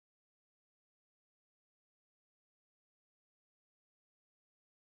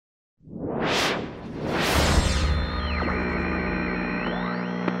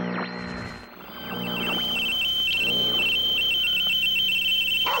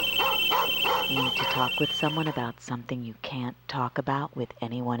Need to talk with someone about something you can't talk about with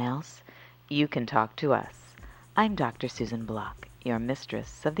anyone else? You can talk to us. I'm Dr. Susan Block, your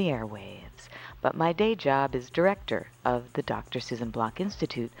mistress of the airwaves, but my day job is director of the Dr. Susan Block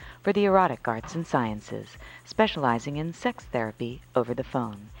Institute for the Erotic Arts and Sciences, specializing in sex therapy over the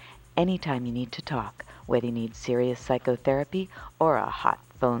phone. Anytime you need to talk, whether you need serious psychotherapy or a hot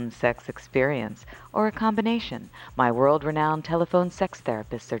phone sex experience, or a combination, my world-renowned telephone sex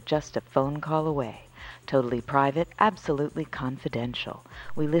therapists are just a phone call away. Totally private, absolutely confidential.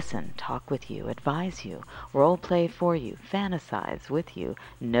 We listen, talk with you, advise you, role play for you, fantasize with you,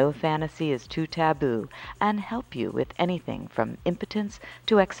 no fantasy is too taboo, and help you with anything from impotence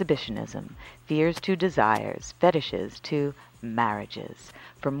to exhibitionism, fears to desires, fetishes to marriages.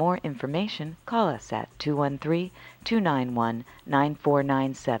 For more information, call us at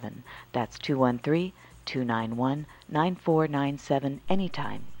 213-291-9497. That's 213-291-9497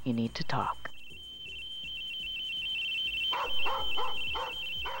 anytime you need to talk.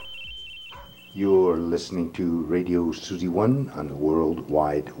 You're listening to Radio Susie One on the World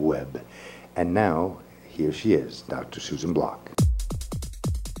Wide Web. And now, here she is, Dr. Susan Block.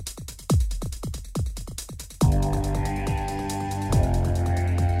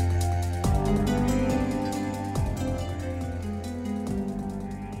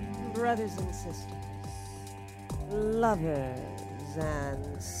 Brothers and sisters, lovers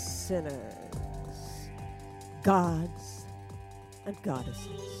and sinners, gods and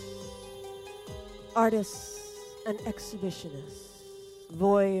goddesses, artists and exhibitionists,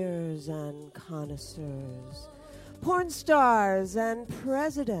 voyeurs and connoisseurs, porn stars and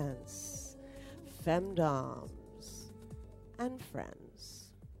presidents, femdoms and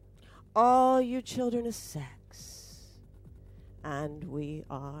friends, all you children of sex. And we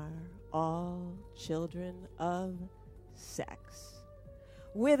are all children of sex.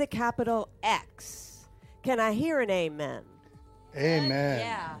 With a capital X. Can I hear an amen? Amen.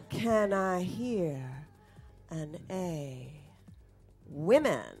 Yeah. Can I hear an A?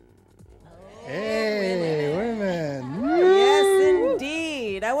 Women. Hey, women. Yes,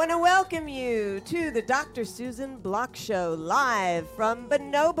 indeed. I want to welcome you to the Dr. Susan Block Show live from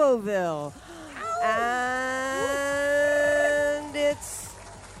Bonoboville. And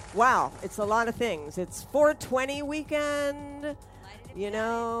wow, it's a lot of things. It's 420 weekend,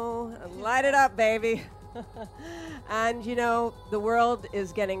 light it up, baby. And, the world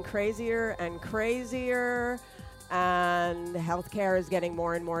is getting crazier and crazier, and healthcare is getting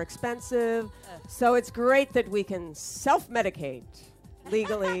more and more expensive. So it's great that we can self-medicate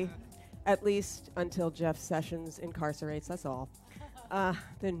legally, at least until Jeff Sessions incarcerates us all.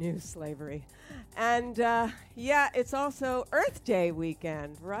 The new slavery. And, it's also Earth Day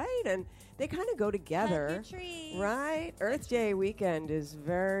weekend, right? And they kind of go together. Right? Earth Day weekend is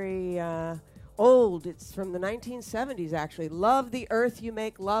very old. It's from the 1970s, actually. Love the earth you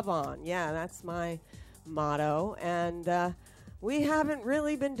make love on. Yeah, that's my motto. And we haven't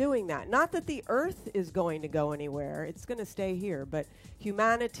really been doing that. Not that the earth is going to go anywhere. It's going to stay here. But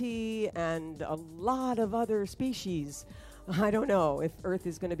humanity and a lot of other species, I don't know if Earth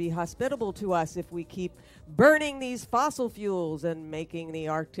is going to be hospitable to us if we keep burning these fossil fuels and making the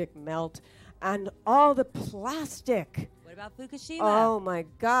Arctic melt and all the plastic. What about Fukushima? Oh, my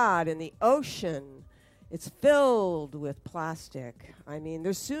God. In the ocean, it's filled with plastic. I mean,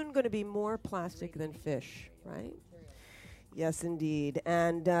 there's soon going to be more plastic than fish, right? Yes, indeed.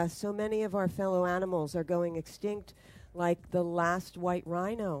 And so many of our fellow animals are going extinct, like the last white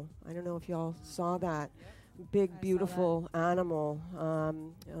rhino. I don't know if y'all saw that. Big, beautiful animal.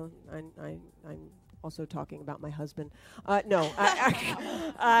 I'm also talking about my husband.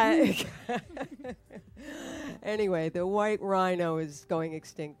 Anyway, the white rhino is going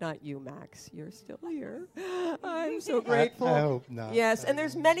extinct. Not you, Max. You're still here. I'm so grateful. I hope not. Yes, and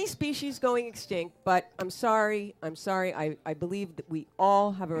there's many species going extinct, but I'm sorry. I believe that we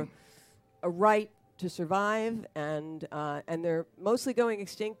all have a right to survive, and they're mostly going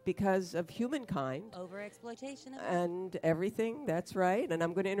extinct because of humankind. Overexploitation. And everything, that's right. And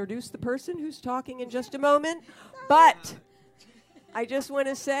I'm going to introduce the person who's talking in just a moment. But I just want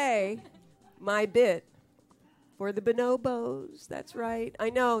to say my bit for the bonobos. That's right. I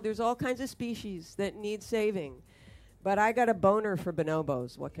know there's all kinds of species that need saving. But I got a boner for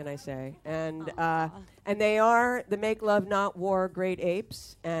bonobos, what can I say? And they are the make love, not war great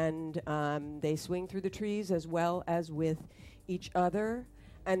apes. And they swing through the trees as well as with each other.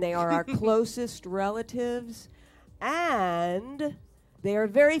 And they are our closest relatives. And they are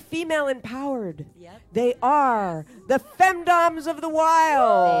very female empowered. Yep. They are the femdoms of the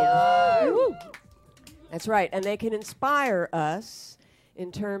wild. They are. Woo. That's right. And they can inspire us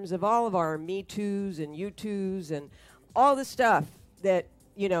in terms of all of our Me Too's and You Too's and all the stuff that,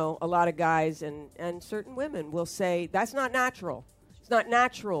 you know, a lot of guys and certain women will say, that's not natural. It's not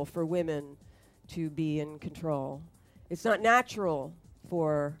natural for women to be in control. It's not natural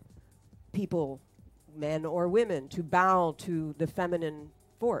for people, men or women, to bow to the feminine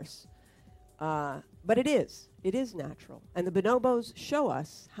force. But it is. It is natural. And the bonobos show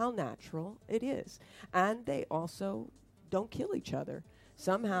us how natural it is. And they also don't kill each other.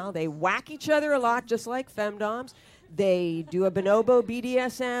 Somehow they whack each other a lot, just like femdoms. They do a bonobo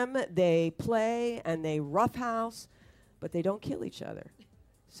BDSM, they play, and they roughhouse, but they don't kill each other.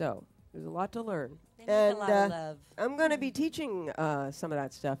 So there's a lot to learn. They make a lot of love. I'm going to be teaching some of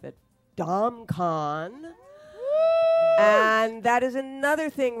that stuff at DomCon. And that is another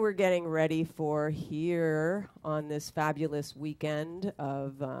thing we're getting ready for here on this fabulous weekend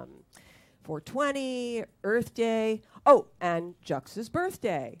of 420, Earth Day. Oh, and Jux's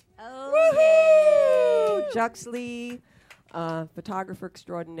birthday. Oh, Jux Lee, photographer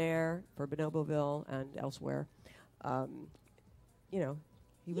extraordinaire for Bonoboville and elsewhere. You know,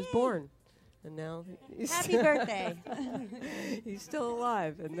 he was born. And now he's happy birthday. he's still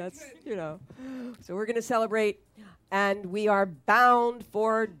alive, and that's, you know. So we're going to celebrate, and we are bound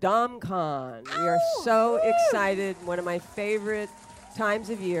for DomCon. We are so excited. One of my favorite times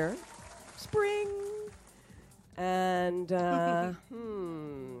of year, spring. And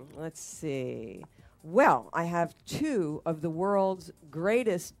let's see. Well, I have two of the world's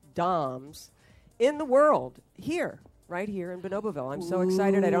greatest doms in the world here. Right here in Bonoboville. I'm so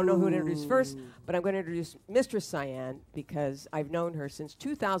excited. I don't know who to introduce first, but I'm going to introduce Mistress Cyan because I've known her since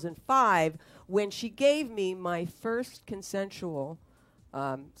 2005 when she gave me my first consensual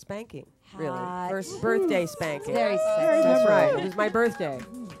spanking, really. First birthday spanking. Very sexy. That's right. It was my birthday,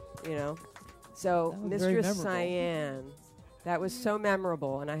 you know. So, That was very Mistress memorable. Cyan, that was so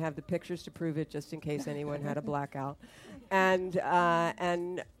memorable, and I have the pictures to prove it just in case anyone had a blackout. And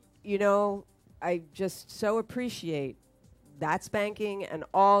you know, I just so appreciate that spanking and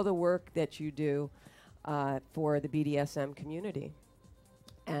all the work that you do for the BDSM community.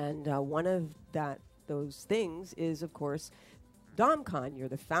 And one of those things is, of course, DomCon. You're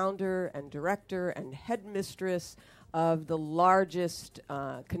the founder and director and headmistress of the largest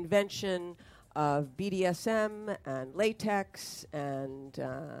convention of BDSM and latex and,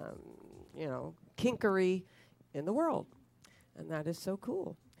 you know, kinkery in the world. And that is so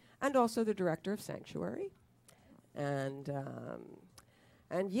cool. And also the director of Sanctuary. And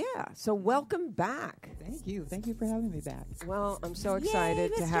yeah, so welcome back. Thank you. Thank you for having me back. Well, I'm so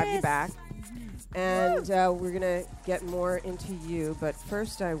excited to have you mistress. back. And we're going to get more into you. But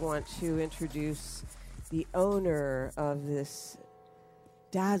first, I want to introduce the owner of this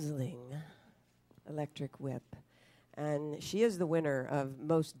dazzling electric whip. And she is the winner of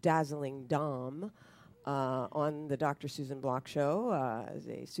Most Dazzling Dom on the Dr. Susan Block Show as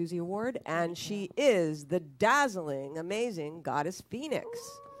a Susie Award. And she is the dazzling, amazing Goddess Phoenix.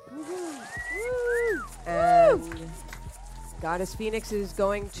 And Goddess Phoenix is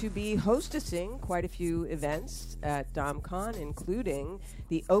going to be hostessing quite a few events at DomCon, including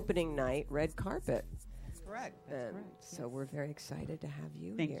the opening night red carpet. Correct. And so we're very excited to have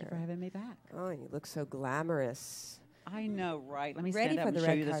you Thank here. you for having me back. Oh, and you look so glamorous. I know, right? Let me Ready stand for up the and show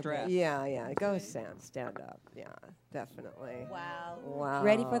red you this carpet. dress. Yeah. Go stand up. Yeah, definitely. Wow. Wow.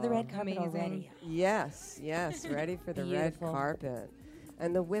 Ready for the red carpet already. Yes, ready for the red Beautiful. carpet.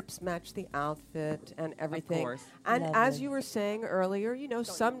 And the whips match the outfit and everything. course. And Lovely. as you were saying earlier, you know,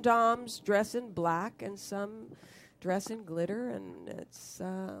 some doms dress in black and some dress in glitter, and it's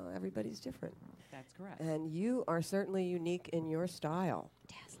everybody's different. That's correct. And you are certainly unique in your style.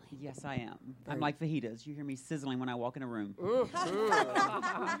 Yes, I am. Very- I'm like fajitas. You hear me sizzling when I walk in a room.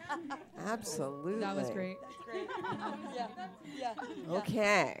 Absolutely. That was great.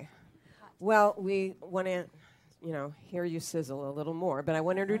 Okay. Well, we want to, you know, hear you sizzle a little more, but I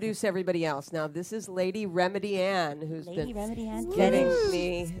want to introduce everybody else. Now, this is Lady Remedy Ann, who's Lady been Remedy Ann. getting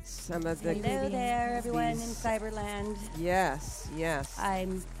me some of the... Hello there, everyone in these- Cyberland. Yes.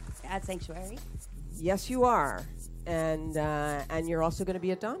 I'm at Sanctuary. Yes, you are. And you're also going to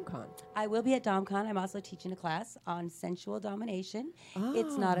be at DomCon. I will be at DomCon. I'm also teaching a class on sensual domination.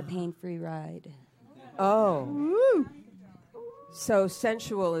 It's not a pain-free ride. Oh. So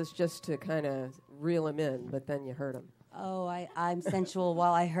sensual is just to kind of reel them in, but then you hurt them. Oh, I'm sensual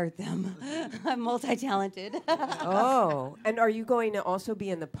while I hurt them. I'm multi-talented. Oh, and are you going to also be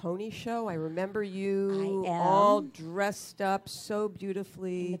in the pony show? I remember you I am. all dressed up so In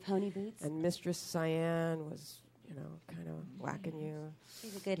beautifully. the pony boots. And Mistress Cyan was, you know, kind of whacking you.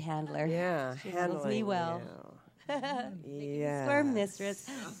 She's a good handler. Yeah, She handles me handling well. you. Yeah. Squirm mistress.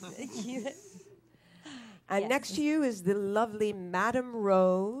 And Yes. next to you is the lovely Madam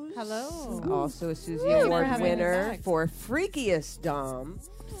Rose. Hello. Also a Susie Thank you for Award having me winner back. for Freakiest Dom.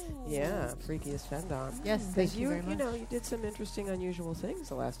 Yeah, Freakiest Fendom. Yes, thank Because you very you much. know, you did some interesting, unusual things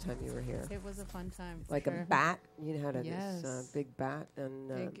the last time you were here. It was a fun time. for Like sure. a bat. You had this Yes. big bat. And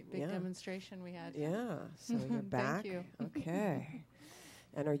Big yeah. demonstration we had. Yeah, so you're back. Thank you. Okay.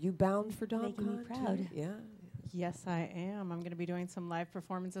 And are you bound for DomCon? Making me too? proud. Yeah. Yes, I am. I'm going to be doing some live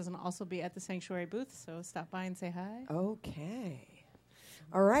performances and also be at the Sanctuary booth. So stop by and say hi. Okay.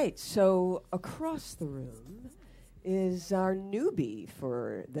 All right. So across the room is our newbie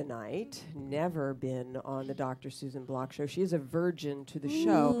for the night. Never been on the Dr. Susan Block show. She is a virgin to the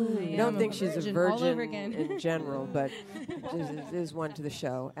show. I don't think she's a all over virgin again. in general, but is one to the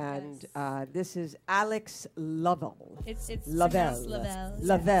show. And this is Alex Lovell. It's Lavelle. pronounced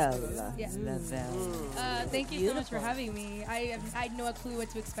Lavelle. Lavelle. Yeah. Lavelle. Thank you so much for having me. I had no clue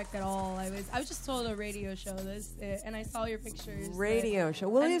what to expect at all. I was just told a radio show this, and I saw your pictures. but Radio show.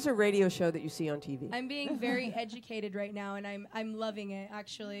 Well, it I'm- is a radio show that you see on TV. I'm being very educated right now, and I'm loving it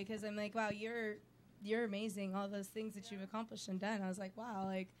actually, because I'm like, wow, you're amazing. All those things that you've accomplished and done. I was like, wow,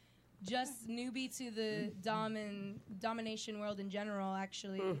 like just newbie to the domination world in general,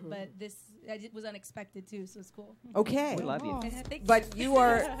 actually. But this it was unexpected too, so it's cool. Okay. We love you. Thank But you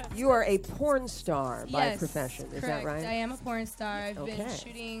are a porn star by Yes, profession. Is correct. that right? I am a porn star. I've Okay. been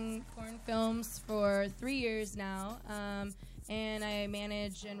shooting porn films for 3 years now, and I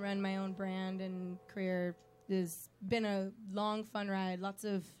manage and run my own brand and career. It's been a long, fun ride. Lots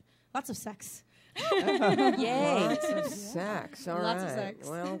of sex. Yay. Lots of sex. All right. Lots of sex.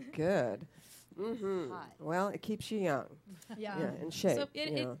 Well, good. Mm-hmm. Hot. Well, it keeps you young. Yeah. Yeah, in shape. So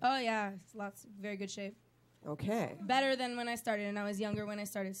you know. oh yeah, it's lots, very good shape. Okay. Better than when I started, and I was younger when I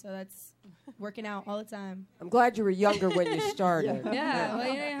started, so that's working out all the time. I'm glad you were younger when you started. Yeah, well,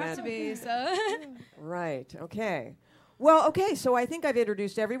 you didn't have to be. So Right. Okay. Well, okay. So I think I've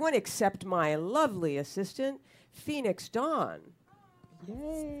introduced everyone except my lovely assistant, Phoenix Dawn.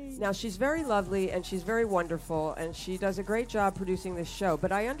 Yay. Now, she's very lovely and she's very wonderful and she does a great job producing this show.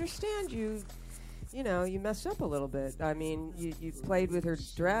 But I understand you messed up a little bit. I mean, you played with her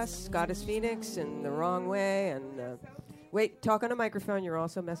dress, Goddess Phoenix, in the wrong way. And wait, talk on a microphone. You're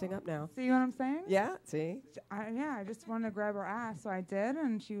also messing up now. See what I'm saying? Yeah, see? I just wanted to grab her ass, so I did,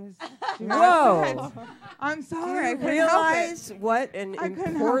 and she was. She Whoa! was upset. I'm Do sorry. I you couldn't help it. realize what an I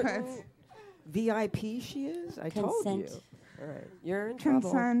couldn't help important it. VIP she is? I told you. Consent. All right, you're in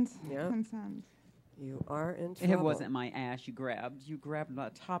trouble. Consent. Yeah. Consent. You are in trouble. It wasn't my ass you grabbed. You grabbed the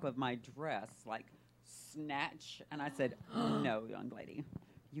top of my dress, like snatch. And I said, no, young lady.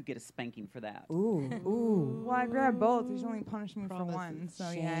 You get a spanking for that. Ooh, ooh, Well, I grabbed both. She's only punished me for one, so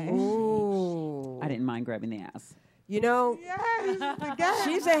yeah. ooh. I didn't mind grabbing the ass. You know, Yes, again.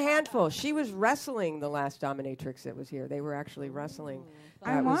 she's a handful. She was wrestling the last dominatrix that was here. They were actually wrestling.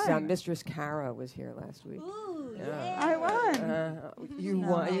 I It was, won. Mistress Kara was here last week. Ooh, Yeah. I won. You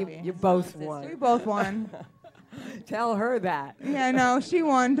No, won. maybe. You both We won. both won. Tell her that. Yeah, no, she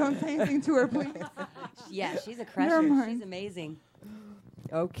won. Don't say anything to her, please. yeah, she's a Never crusher. mind. She's amazing.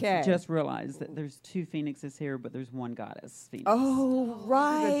 Okay. Just realized that there's two phoenixes here, but there's one goddess phoenix. Oh,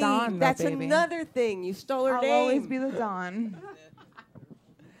 right. Dawn, though, That's baby. another thing. You stole her I'll name. always be the Dawn.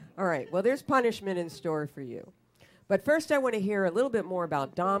 All right. Well, there's punishment in store for you. But first, I want to hear a little bit more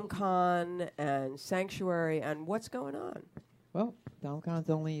about DomCon and Sanctuary and what's going on. Well, DomCon's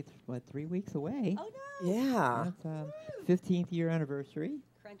only 3 weeks away. Oh no. Yeah. It's 15th year anniversary.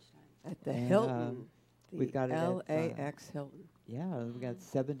 Crunch time. At the And, Hilton. The we've got it at, LAX Hilton. Yeah, we got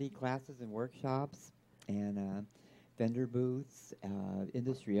 70 classes and workshops and vendor booths,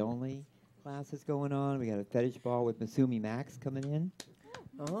 industry only classes going on. We got a fetish ball with Masumi Max coming in.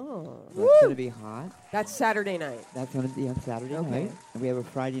 Oh. So it's going to be hot. That's Saturday night. That's going to be on Saturday Okay. night. And we have a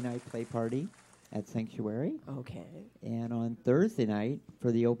Friday night play party at Sanctuary. Okay. And on Thursday night,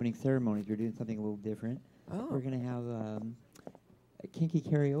 for the opening ceremonies, we're doing something a little different. Oh. We're going to have a kinky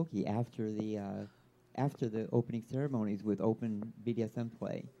karaoke after the opening ceremonies with open BDSM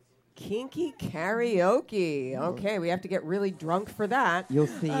play. Kinky karaoke. Okay, we have to get really drunk for that. You'll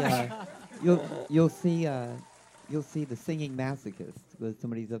see. You'll see the singing masochist. Where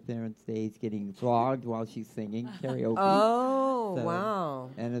somebody's up there on stage getting flogged while she's singing karaoke. Oh, So- wow.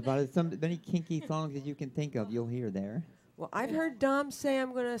 And about as many kinky songs as you can think of, you'll hear there. Well, I've heard Dom say,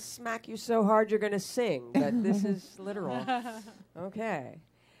 I'm going to smack you so hard you're going to sing, but this is literal. Okay.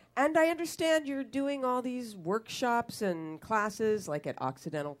 And I understand you're doing all these workshops and classes, like at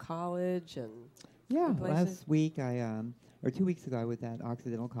Occidental College and Yeah, places. last week or 2 weeks ago, I was at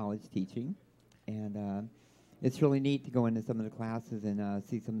Occidental College teaching, and it's really neat to go into some of the classes and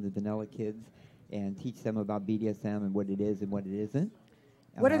see some of the vanilla kids and teach them about BDSM and what it is and what it isn't.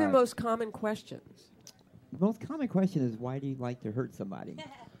 What are the most common questions? The most common question is, why do you like to hurt somebody?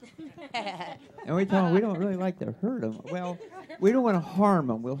 And we tell them we don't really like to hurt them. Well, we don't want to harm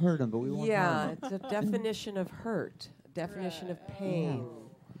them. We'll hurt them, but we won't harm them. It's a definition of hurt, a definition of pain.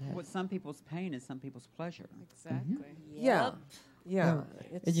 What some people's pain is some people's pleasure. Exactly. Yeah. And,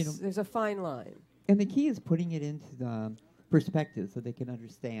 There's a fine line. And the key is putting it into the perspective so they can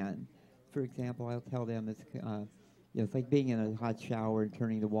understand. For example, I'll tell them it's like being in a hot shower and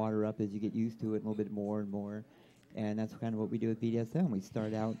turning the water up as you get used to it a little bit more and more. And that's kind of what we do with BDSM. We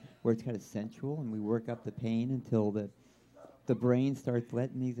start out where it's kind of sensual, and we work up the pain until the brain starts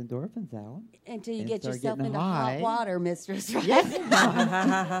letting these endorphins out. Until you and get start yourself getting into high. hot water, mistress. Right?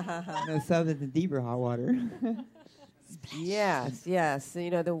 Yes. No, some of the deeper hot water. Yes.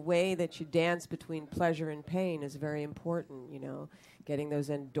 The way that you dance between pleasure and pain is very important, getting those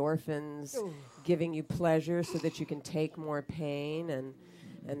endorphins, giving you pleasure so that you can take more pain, and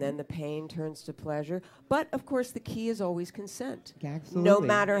then the pain turns to pleasure. But, of course, the key is always consent. Absolutely. No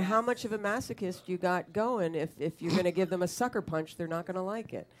matter how much of a masochist you got going, if you're going to give them a sucker punch, they're not going to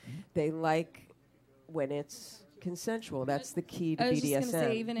like it. They like when it's consensual. That's the key to BDSM. I was just going to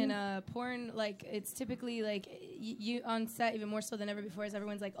say, even in porn, like, it's typically, like, you on set, even more so than ever before, is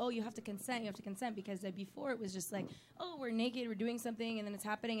everyone's like, oh, you have to consent, because before it was just like, oh, we're naked, we're doing something, and then it's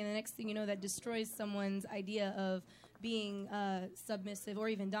happening, and the next thing you know, that destroys someone's idea of being submissive or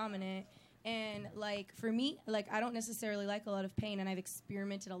even dominant. And, like, for me, like, I don't necessarily like a lot of pain, and I've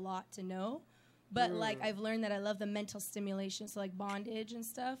experimented a lot to know. But, like, I've learned that I love the mental stimulation. So, like, bondage and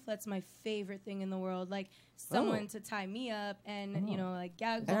stuff, that's my favorite thing in the world. Like, someone to tie me up and, like,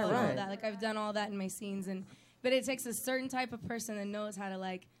 gag ball and all that. Like, I've done all that in my scenes. But it takes a certain type of person that knows how to,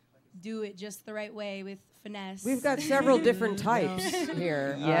 like, do it just the right way with finesse. We've got several different types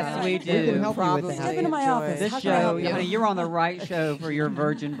here. Yes, we do. We can help you with that. Step into my office. This How can I show, help you? you're on the right show for your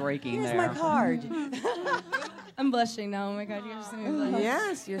virgin breaking Here's there. my card. I'm blushing now. Oh, my God. You're just blush.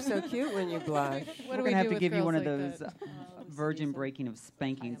 Yes, you're so cute when you blush. What We're do we going to have do to with give you girls one of like those that? virgin breaking of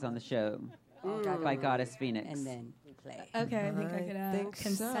spankings on the show Mm. by Goddess Phoenix. And then we play. Okay, I think I could think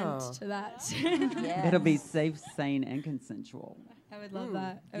consent so. to that. Yes. It'll be safe, sane, and consensual. I would love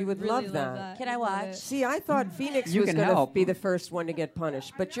that. I You would really love that. Can I I'd love watch? it. See, I thought Phoenix You was can going to help. be the first one to get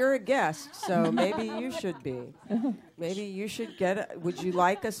punished, but you're a guest, so maybe you should be. Maybe you should would you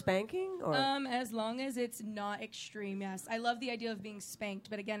like a spanking? Or? As long as it's not extreme, yes. I love the idea of being spanked,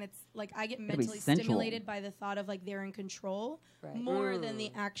 but again, it's like I get be mentally sensual. stimulated by the thought of like they're in control Right. more than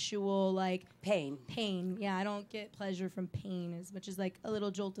the actual like Pain. pain. Yeah, I don't get pleasure from pain as much as like a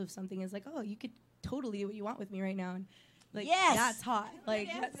little jolt of something is like, oh, you could totally do what you want with me right now. And like, Yes! that's hot. Like,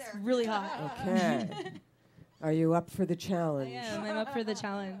 that's really hot. Okay. Are you up for the I challenge? am. I'm up for the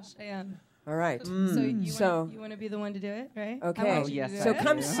challenge. I am. All right. So you want to be the one to do it, right? I Okay. want you to do So it.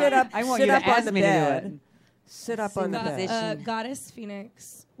 come sit up. I want sit you to up on ask the me to do bed. it. Sit up on the Sing bed. position. Goddess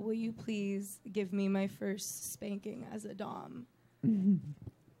Phoenix, will you please give me my first spanking as a dom?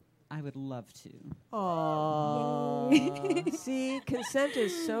 I would love to. Aww. See, consent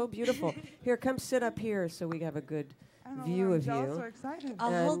is so beautiful. Here, come sit up here so we have a good view of So you. excited.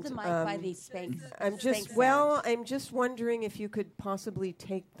 I'll hold the And, mic by um, these spanks. I'm just I'm just wondering if you could possibly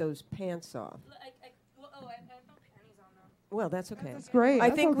take those pants off. I have no panties on though. Well, that's okay. That's great. I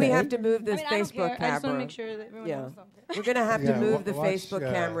That's think we okay. have to move this I don't Facebook care. I just want to camera. make sure that everyone Yeah. knows something. We're going to have to Yeah, move the watch,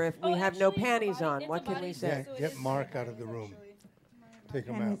 Facebook camera if we have no panties on. What can we Yeah, say? get Mark out of the room. Take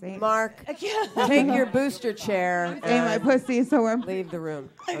him Panties out. ain't- Mark, take your booster chair Ain't my and pussy, so I'm leave the room.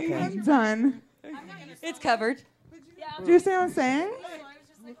 Okay. I'm done. It's covered. Do you see what I'm saying?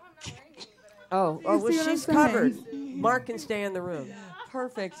 Oh, You well, see what I'm she's covered. saying? Mark can stay in the room.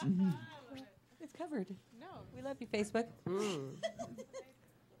 Perfect. It's covered. No. We love you, Facebook.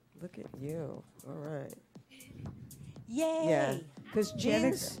 Look at you. All right. Yay. Yeah. Because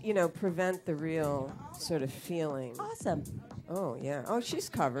jeans, prevent the real sort of feeling. Awesome. Oh, yeah. Oh, she's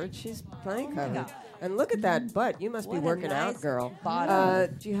covered. She's plenty covered. And look at that butt. You must be What a working nice out, girl.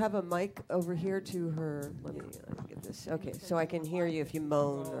 bottom. Do you have a mic over here to her? Let me get this. Okay, so I can hear you if you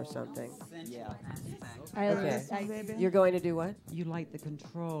moan or something. Yeah. Okay. You're going to do what? You like the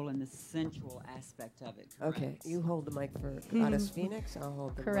control and the sensual aspect of it. Correct? Okay, you hold the mic for Goddess Phoenix. I'll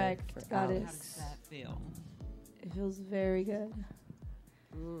hold the Correct, mic for Goddess. How Alex. does that feel? It feels very good.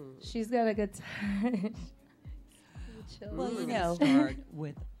 She's got a good touch. Chill. Well, We're you gonna know. start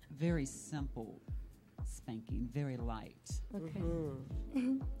with very simple spanking, very light. Okay.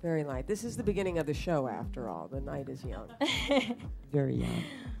 Very light. This is the beginning of the show, after all. The night is young. Very young.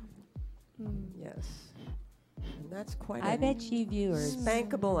 Yes. And that's quite I a bet you viewers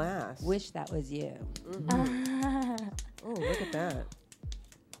spankable ass. wish that was you. Oh, look at that.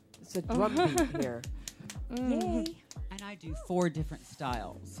 It's a drum beat here. Yay. And I do 4 different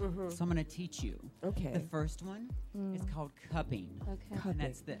styles. So I'm going to teach you. Okay. The first one is called cupping. Okay. And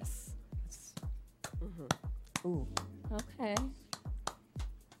that's this. Ooh, Okay.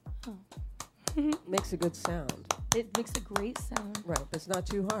 makes a good sound. It makes a great sound. Right, but it's not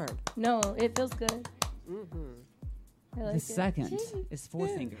too hard. No, it feels good. I like The it. second is 4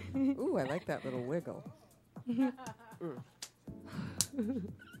 finger. Ooh, I like that little wiggle.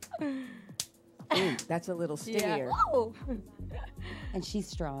 Ooh, that's a little stingier. Oh. And she's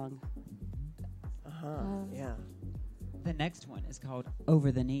strong. Yeah. The next one is called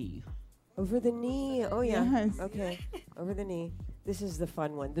over the knee. Over the knee. Oh, yeah. Yes. Okay. Over the knee. This is the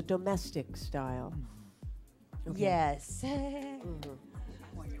fun one, the domestic style. Okay. Yes.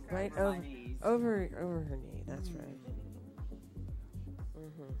 Right over her knee. That's right.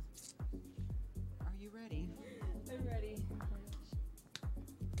 Are you ready? I'm ready.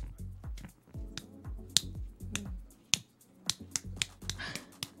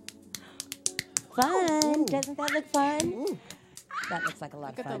 Fun. Doesn't that look fun? Ooh. That looks like a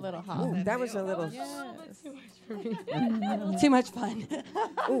lot Look of at the fun. little hop. Ooh, that was a little. Too much fun.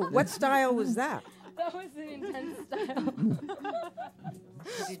 Ooh, what style was that? That was an intense style.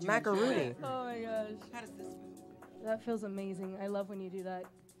 Macaroni. Oh my gosh. How does this feel? That feels amazing. I love when you do that.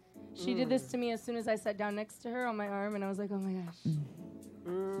 She did this to me as soon as I sat down next to her on my arm, and I was like, oh my gosh.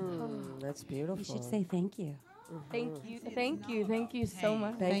 That's beautiful. You should say thank you. Thank you. Thank you. Thank you so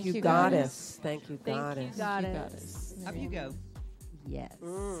much. Thank you, goddess. goddess. Thank you, Thank goddess. you, goddess. Up you go. Yes.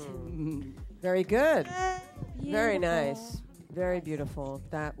 Very good. Very Beautiful. nice. Very beautiful.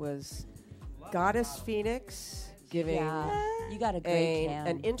 That was Goddess Phoenix giving Yeah. You got a great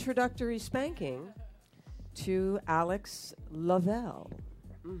an jam. introductory spanking to Alex Lavelle.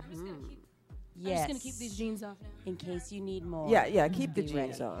 I'm just Yes. gonna keep these jeans off now. In case you need more. Yeah, keep the Be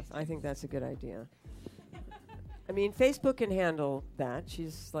jeans ready. off. I think that's a good idea. I mean, Facebook can handle that.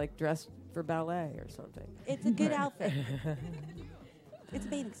 She's like dressed for ballet or something. It's a good outfit. It's a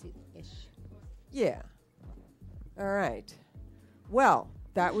bathing suit-ish. Yeah. All right. Well,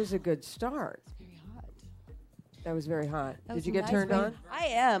 that was a good start. Very hot. That was very hot. That Did was you a get nice turned way- on? I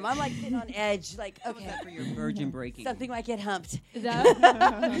am. I'm like sitting on edge. Like, okay. For your virgin breaking. Something might get humped.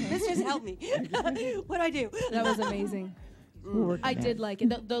 That, Mistress, help me. What do I do? that was amazing. I did like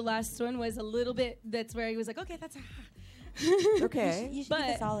it. The last one was a little bit. That's where he was like, okay, that's. Okay. You should But-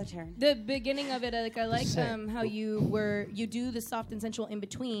 give us all a turn. The beginning of it, I like Same. how you do the soft and sensual in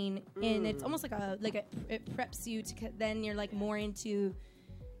between, and it's almost like it preps you to then you're like more into.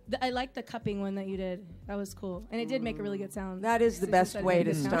 I like the cupping one that you did. That was cool, and it did make a really good sound. That is the Susan best said way it to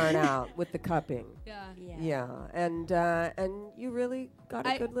made a good start sound. out with the cupping. Yeah. Yeah, and you really got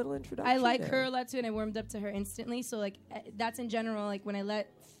a good little introduction. I like there. her a lot too, and I warmed up to her instantly. So that's in general. Like when I let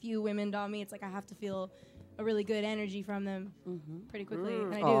few women dom me, it's like I have to feel a really good energy from them pretty quickly,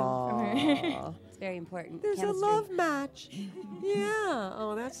 and I do from her. It's very important. There's Chemistry. a love match. Yeah.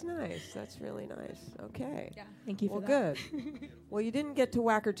 Oh, that's nice. That's really nice. Okay. Yeah, thank you for Well, that. good. Well, you didn't get to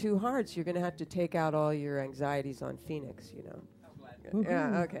whack her too hard, so you're going to have to take out all your anxieties on Phoenix, you know.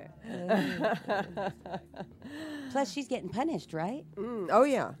 Yeah, okay. Plus, she's getting punished, right? Oh,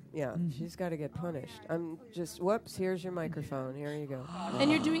 yeah. Yeah. She's got to get punished. I'm just, whoops, here's your microphone. Here you go. And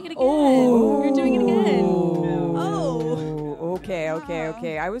you're doing it again. Oh. You're doing it again. Oh.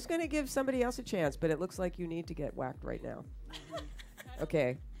 Okay. I was going to give somebody else a chance, but it looks like you need to get whacked right now.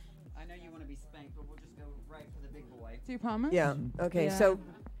 Okay. I know you want to be spanked, but we'll just go right for the big boy. Do you promise? Yeah. Okay. Yeah. So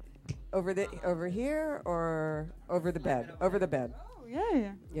over here or over the bed? Over the bed. Oh,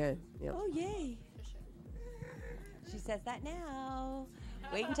 yeah. Yeah. Yeah. Oh, yay. She says that now.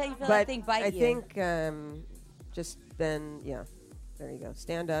 Wait until you feel But that thing bite I you. think just then, yeah. There you go.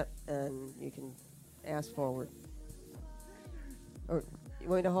 Stand up and you can ass forward. Or you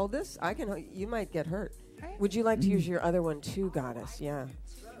want me to hold this? I can. You might get hurt. Would you like to use your other one too, Goddess? Yeah.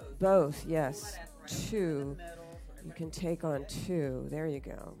 Both. Yes. Two. You can take on two. There you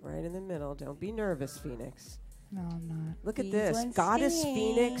go. Right in the middle. Don't be nervous, Phoenix. No, I'm not. Look at These this. ones Goddess sting.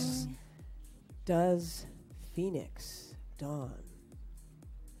 Phoenix does Phoenix Dawn.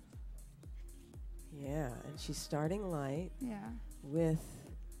 Yeah, and she's starting light Yeah. with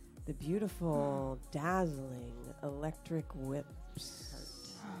the beautiful, dazzling electric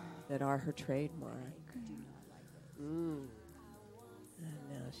whips that are her trademark. And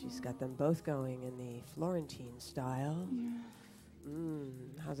now she's got them both going in the Florentine style. Yeah.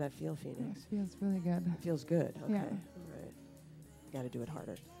 How's that feel, Phoenix? Feels really good. Feels good. Okay. Yeah. All right. Got to do it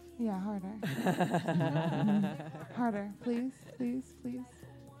harder. Yeah, harder. Harder, please, please, please.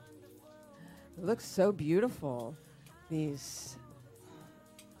 It looks so beautiful. These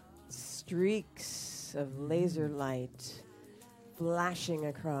streaks of laser light flashing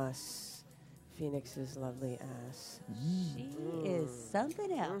across Phoenix's lovely ass. She is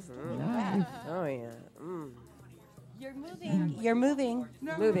something else. Nice. Oh, yeah. Mm. You're moving. You're moving.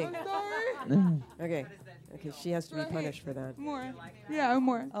 No, Moving. I'm sorry. Okay. Okay, she has to be punished for that. More. Yeah,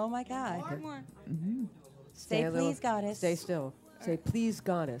 more. Oh my God. More. Say a little- please, goddess. Stay still. Say, please,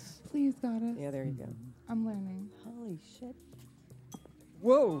 goddess. Please, goddess. Yeah, there you go. I'm learning. Holy shit.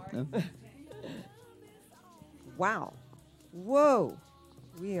 Whoa. Wow. Whoa.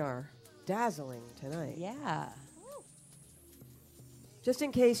 We are dazzling tonight. Yeah. Just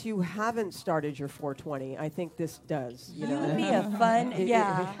in case you haven't started your 420, I think this does. You It would know, be a fun,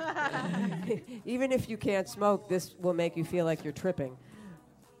 yeah. even if you can't smoke, this will make you feel like you're tripping.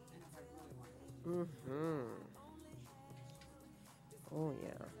 Oh yeah.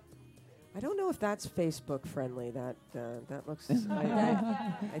 I don't know if that's Facebook friendly. That looks. I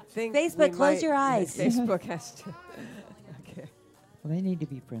think Facebook, we close might- your eyes. Facebook has to. Okay. Well, they need to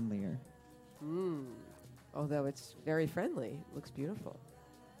be friendlier. Although it's very friendly, it looks beautiful.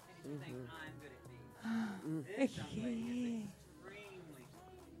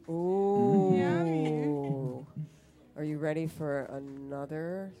 Ooh. Yummy. Are you ready for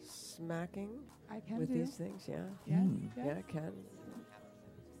another smacking I can with do. these things? Yeah. Yes, Yeah, yes. I can.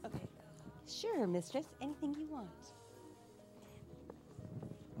 Okay. Sure, mistress. Anything you want.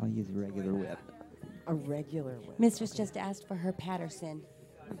 I'll use a regular whip. A regular one. Mistress just asked for her Patterson.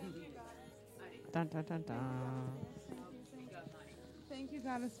 Dun, dun, dun, dun. Thank you,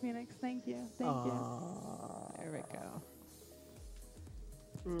 Goddess Phoenix. Thank you. Thank you. There we go.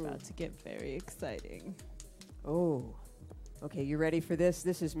 About to get very exciting. Oh. Okay, you ready for this?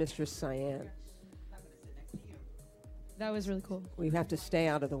 This is Mistress Cyan. That was really cool. We have to stay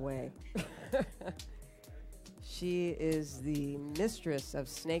out of the way. She is the mistress of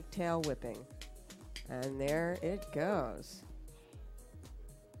snake-tail whipping. And there it goes.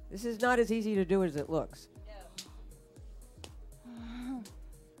 This is not as easy to do as it looks.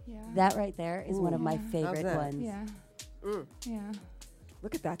 Yeah. That right there is one of my How's favorite that? ones. Yeah. Mm. Yeah.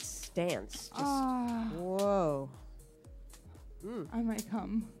 Look at that stance. Just Ah, whoa. I might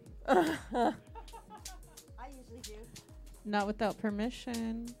come. I usually do. Not without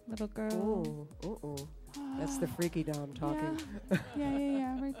permission, little girl. Ooh, ooh, ooh. That's the freaky dom talking.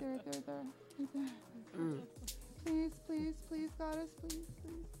 Yeah. Right there, right there, right there. Right there. Mm. Please, please, please, Goddess, please,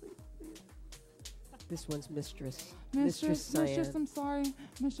 please, please, please. This one's mistress. Mistress, Cyan. I'm sorry.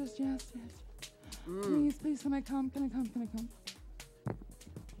 Mistress, yes. Mm. Please, please, can I come? Can I come? Can I come?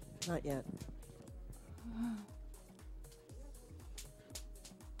 Not yet.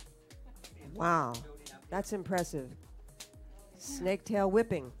 Wow, that's impressive. Snake-tail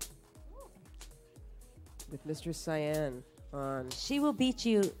whipping with Mistress Cyan on She will beat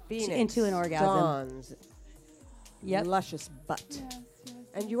you Phoenix into an orgasm. Dawn's Yep. luscious butt. Yes.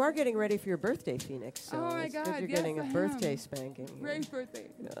 And you are getting ready for your birthday, Phoenix. So Oh my it's good God, you're yes, getting a I birthday am. spanking. here. Ray's birthday.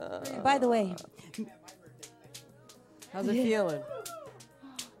 By the way, How's it feeling?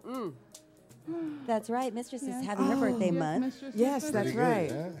 Mm. that's right. Mistress Yes. is having her birthday Yes, month. Mistress, Yes, yes, that's Pretty right.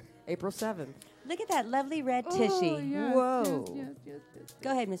 good, huh? April 7th. Look at that lovely red Oh, tushy. yes, Whoa. Yes.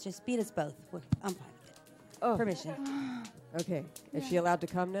 Go ahead, mistress. Beat us both. I'm fine with it. Oh, Permission. okay. Is she allowed to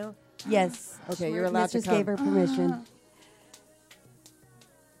come now? Yes. Okay, you're allowed to Mistress come. gave her permission.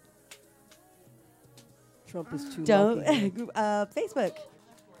 Trump is too Don't. lucky. Facebook.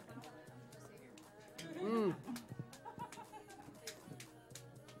 Mm.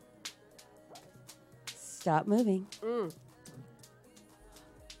 Stop moving. Mm.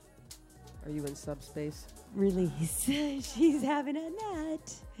 Are you in subspace? Release. She's having a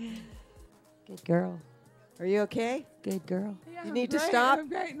nut. Good girl. Are you okay? Good girl. Yeah, You need to great, stop? I'm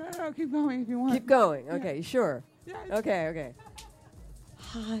great. No, keep going if you want. Keep going. Okay, you sure? Yes. Okay.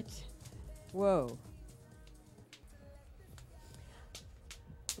 Hot. Whoa.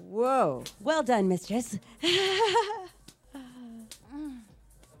 Whoa. Well done, mistress.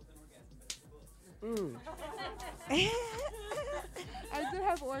 Mm. I did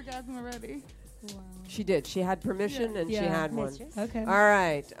have orgasm already. Wow. She did. She had permission and she had one. Mistress. Okay. All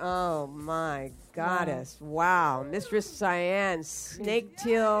right. Oh my goddess. Wow. Mistress Cyan, snake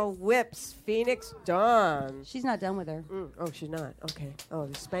tail whips, Phoenix Dawn. She's not done with her. Mm. Oh, she's not. Okay. Oh,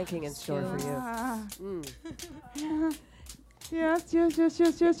 there's spanking in store for you. Ah. Mm. Yes.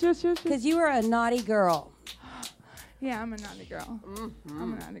 Because you are a naughty girl. Yeah, I'm a naughty girl. Mm-hmm.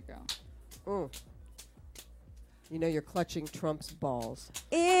 I'm a naughty girl. Mm. You know you're clutching Trump's balls.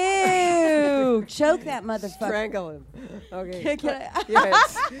 Ew! Choke that motherfucker. Strangle him. Okay.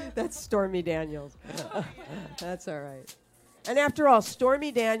 That's Stormy Daniels. That's all right. And after all,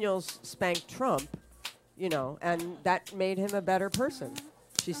 Stormy Daniels spanked Trump, you know, and that made him a better person.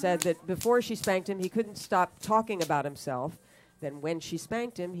 She said that before she spanked him, he couldn't stop talking about himself. Then when she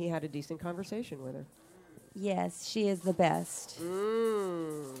spanked him, he had a decent conversation with her. Yes, she is the best.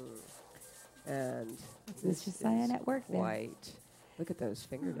 And This is Cyan at work there. white. Look at those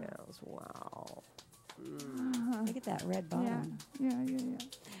fingernails. Wow. Look at that red bottom. Yeah.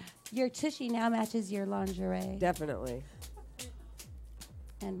 Your tushy now matches your lingerie. Definitely.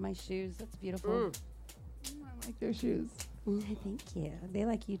 And my shoes. That's beautiful. I like their shoes. Thank you. They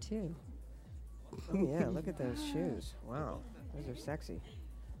like you too. Oh, yeah, look at those shoes. Wow. Those are sexy.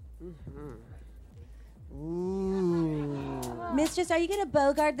 Ooh. Mistress, are you going to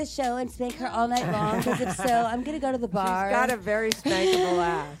bogart the show and spank her all night long? Because if so, I'm going to go to the bar. She's got a very spankable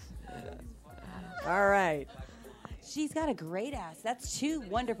ass. All right. She's got a great ass. That's 2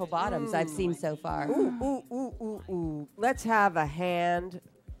 wonderful bottoms I've seen so far. Ooh. Let's have a hand,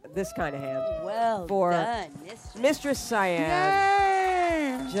 this kind of hand. Well for done, Mistress. Mistress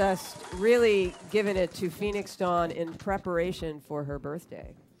Cyan. Just really giving it to Phoenix Dawn in preparation for her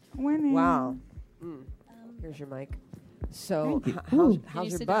birthday. Winning. Wow. Here's your mic. So, Can how's you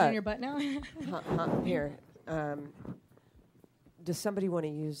your sit butt? down on your butt now? Here. Does somebody want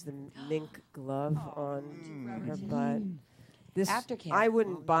to use the mink glove on her butt? This Aftercare. I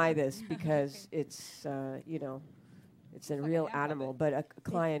wouldn't buy this because it's it's a real animal, but a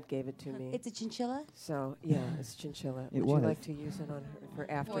client gave it to me. It's a chinchilla? So yeah, it's chinchilla. It Would you was. like to use it on her for For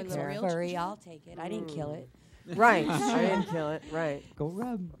the aftercare? real Furry, I'll take it. I didn't kill it. Right, I didn't kill it. Right. Go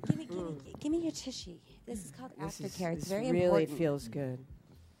rub. Give me your tushy. This is called This is- aftercare. It's this very really important. feels good.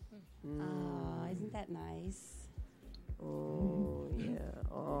 Oh, isn't that nice? Oh yeah.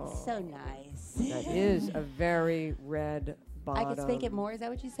 Oh, So nice. that is a very red bottom. I could spank it more. Is that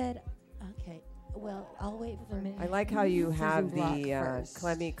what you said? Okay. Well, I'll wait for a minute. I like how you Susan have Block the first.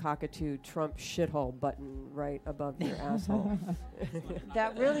 Clemmy Cockatoo Trump shithole button right above your asshole.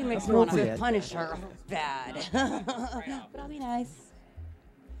 That really makes me want to Appropriate. punish her bad. But I'll be nice.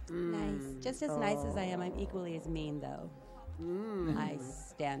 Nice. Just as nice as I am, I'm equally as mean, though. I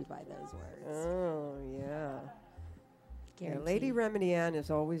stand by those words. Oh yeah. Yeah, Guaranteed. Lady Remedy Ann is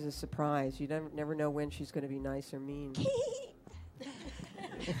always a surprise. You never know when she's going to be nice or mean.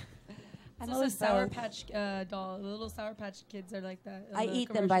 I'm It's always a Sour both. Patch doll. The little Sour Patch kids are like that. I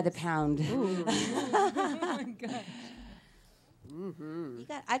eat them by the pound. Oh my god. You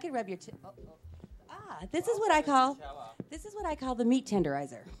got. I could rub your. This is what I call. This is what I call the meat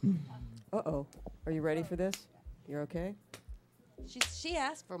tenderizer. Uh-oh. Are you ready for this? You're okay? She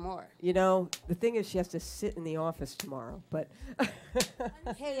asked for more. You know, the thing is she has to sit in the office tomorrow, but...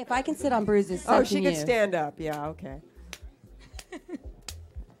 Hey, if I can sit on bruises, so oh, she can can you. stand up. Yeah, okay.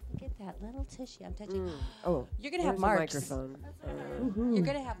 Get that little tushy. I'm touching. Oh, You're gonna have here's marks. the microphone. You're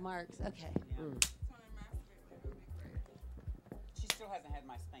gonna have marks. Okay. She still hasn't had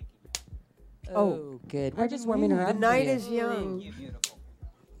my spanking yet. Oh, good. We're just warming her up. The for night you. is young. You're beautiful.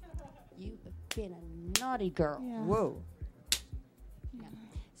 You've been a naughty girl. Yeah. Whoa.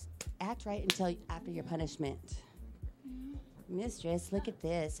 Act right until after your punishment. Mistress, look at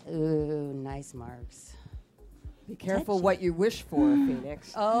this. Ooh, nice marks. Be careful Touch what you wish for,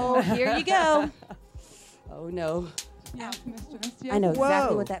 Phoenix. Oh, here you go. Oh no. Yes, mistress. Yes. I know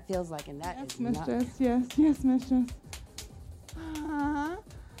exactly Whoa. what that feels like, and that Yes, is not. mistress. Yes, mistress.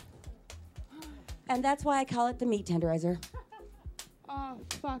 And that's why I call it the meat tenderizer. Oh,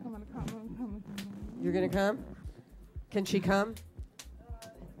 fuck, I'm gonna come. You're going to come? Can she come?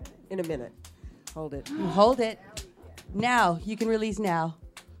 In a minute. Hold it. Hold it. Now you can release now.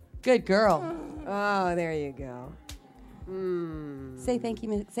 Good girl. Oh, there you go. Say thank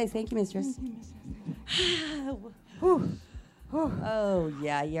you. Say thank you, mistress. Whew. Oh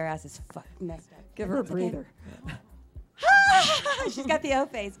yeah, your ass is messed up. Give her a It's okay. breather. She's got the O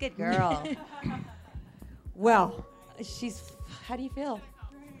face. Good girl. Well, She's. How do you feel?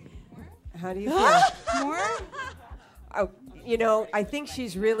 how do you feel? More? Oh, you know, I think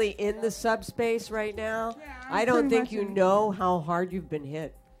she's really in the subspace right now. Yeah, I I'm don't pretty think much you in. know how hard you've been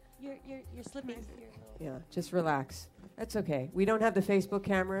hit. You're slipping. Yeah, just relax. That's okay. We don't have the Facebook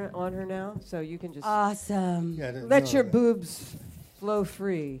camera on her now, so you can just Awesome. Yeah, let your boobs flow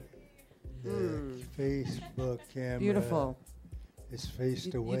free. The Facebook camera Beautiful. is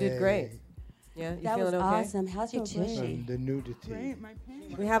faced You away did great. Yeah, you That was feeling okay? awesome. How's your So great. tushy? from the nudity. Great, my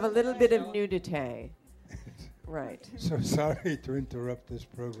pain. We have a little bit of nudity. Right. So sorry to interrupt this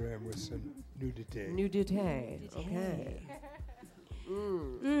program with some nudity. Nudity. Okay.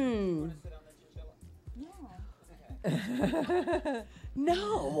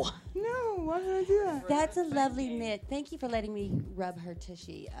 No. No, why would I do that? That's a lovely mitt. Thank you for letting me rub her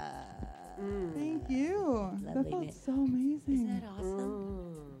tushy. Thank you. That Lovely felt mitt. so amazing. Isn't that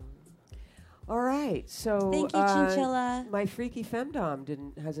awesome? All right. So Thank you, Chinchilla. my freaky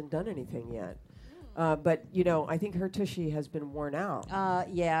femdom hasn't done anything yet. But I think her tushy has been worn out.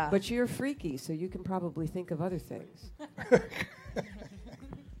 Yeah. But you're freaky, so you can probably think of other things.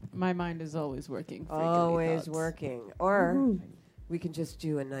 My mind is always working. freakily Always thoughts. working. Or we can just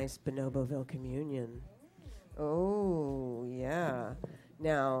do a nice Bonoboville communion. Oh, yeah.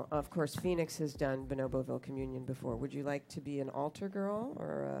 Now, of course, Phoenix has done Bonoboville communion before. Would you like to be an altar girl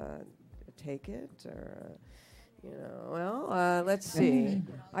or take it? Or, let's see.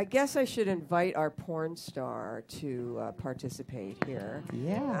 I guess I should invite our porn star to participate here.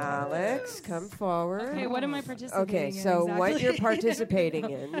 Yeah. Alex, come forward. Okay, what am I participating Okay, in so what exactly? you're participating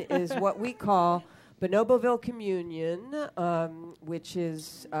in is what we call Bonoboville Communion, which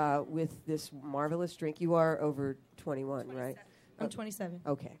is with this marvelous drink. You are over 21, right? I'm 27.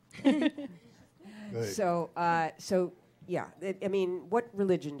 Okay. Good. So, yeah. What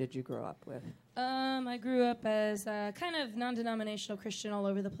religion did you grow up with? I grew up as a kind of non-denominational Christian all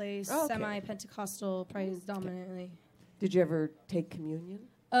over the place, Oh, okay. semi-Pentecostal, predominantly. Did you ever take communion?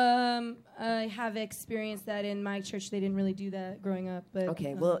 I have experienced that in my church. They didn't really do that growing up, but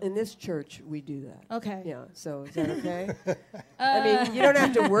Okay. Well, in this church, we do that. okay. Yeah. So is that okay? You don't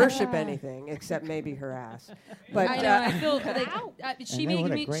have to worship anything except maybe her ass. But I know. I feel like she I know,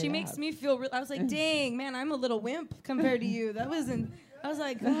 what a she great makes ass. me feel. I was like, dang, man, I'm a little wimp compared to you. That wasn't. I was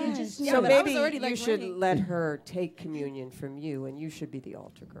like, yeah, so but I was maybe already, you like, should running. let her take communion from you, and you should be the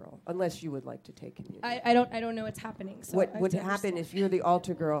altar girl, unless you would like to take communion. I don't know what's happening. So What I have would to happen understand. if you're the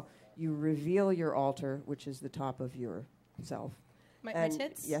altar girl? You reveal your altar, which is the top of yourself. my and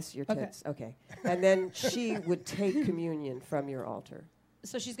tits? Yes, your Okay. tits. Okay. And then she would take communion from your altar.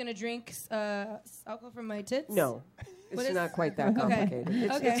 So she's gonna drink alcohol from my tits? No, What it's is- not quite that Okay. complicated.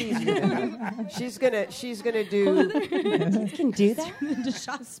 It's Okay. easier than that. She's gonna do. You can do that? Just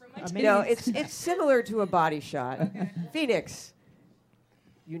shots from my tits. No, it's similar to a body shot. Phoenix,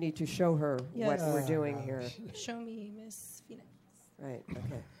 you need to show her what Yes. we're doing here. Show me, Miss Phoenix. Right.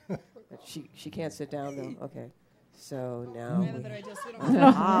 Okay. But she can't sit down though. Okay. So now. I have a better idea. So we don't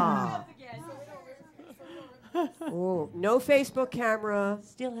Ah. Oh, no Facebook camera.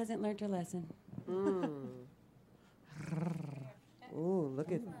 Still hasn't learned her lesson. Ooh,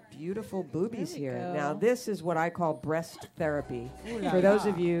 look at beautiful boobies There we here. go. Now, this is what I call breast therapy. For those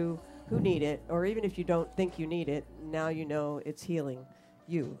of you who need it, or even if you don't think you need it, now you know it's healing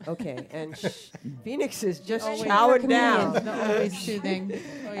you. Okay, and Phoenix is just chowing down. The always soothing.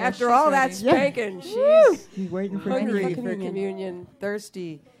 Oh, yeah, After she's all that ready. spanking, she's She's waiting for Ready for hungry for communion. communion,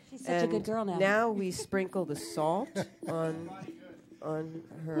 thirsty. She's such a good girl now. Now we sprinkle the salt on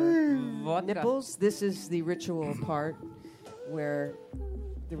her nipples. This is the ritual part where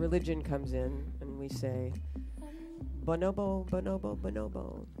the religion comes in, and we say, "Bonobo, bonobo,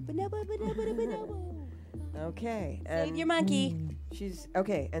 bonobo." Bonobo, bonobo, bonobo. Okay, Save and your monkey. she's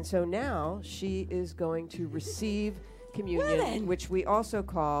okay, and so now she is going to receive communion, Women. which we also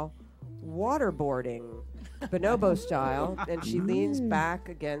call waterboarding, bonobo style. And she leans back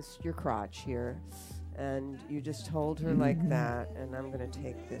against your crotch here, and you just hold her like that. And I'm going to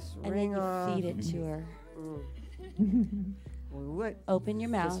take this And ring then you off. feed it to her. What? Open your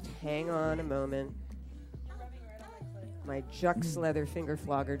mouth. Just hang on a moment. My Jux leather finger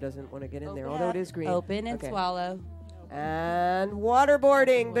flogger doesn't want to get in there, although it is green. Open and Okay. swallow. And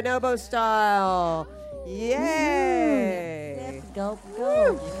waterboarding, bonobo style. Yay! Sip, gulp,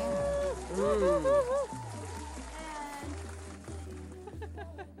 go.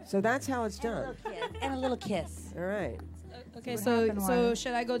 So that's how it's done. And a little kiss. All right. Okay, What so happened, so Wyatt?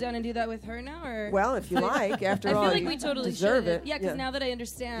 should I go down and do that with her now, or? Well, if you like, after I feel all, like you we totally deserve should. it. Yeah, because now that I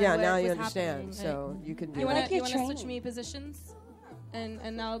understand. Yeah, what now you was understand. happening, So you can do you that. wanna Like your switch training. me positions,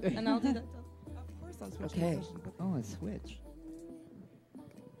 and I'll do that. Of course I'll switch Okay. positions. Oh, a switch.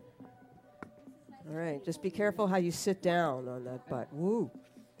 All right. Just be careful how you sit down on that butt. Woo.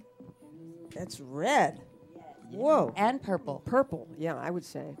 That's red. Whoa. And purple. Purple. Yeah, I would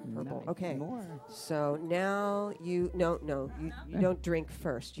say purple. Nice. Okay. More. So now you you don't drink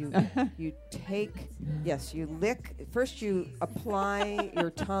first. You take you lick first. You apply your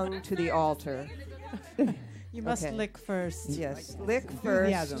tongue to the altar. You must Okay. lick first. Yes, lick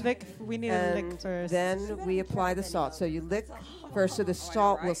first. Enthusiasm. Lick. We need a And lick first. then we apply the salt. So you lick first, so the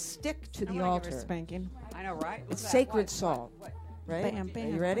salt will stick to I'm the gonna give her altar. spanking. I know know, right? It's What's that? sacred What? salt, What? right? Bam, bam, Are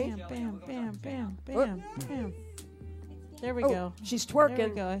you ready? Bam, bam, bam, bam, Oh. bam, bam. There we Oh, go. she's There we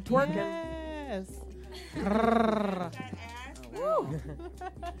twerking. go. Twerking. Yes.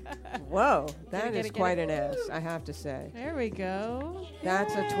 Whoa, that Get it, is get it, quite get an ass, I have to say. There we go.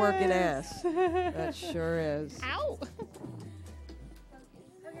 That's a twerking ass. That sure is. Ow.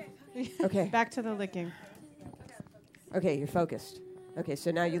 Okay. Back to the licking. Okay, you're focused. Okay,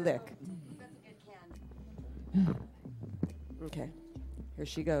 so now you lick. Okay, here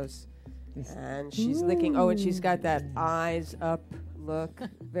she goes. And she's licking. Oh, and she's got that eyes up look.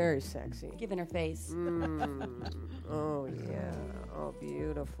 Very sexy. Giving her face. Oh, yeah. Oh,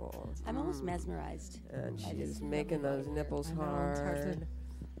 beautiful. I'm almost mesmerized. And I she just is making those nipples I know, it's hard hard.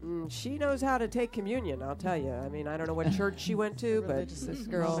 to- She knows how to take communion, I'll tell you. I mean, I don't know what church she went to, but Religious this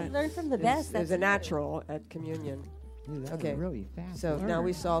girl moment. Learn from the best. is a natural at communion. Dude, that was Okay. really fast. So now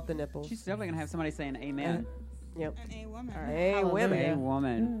we salt the nipples. She's definitely gonna have somebody saying amen. Yep. An A woman. Hey, women. A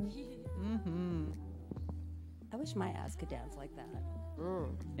woman. Mm-hmm. I wish my ass could dance like that.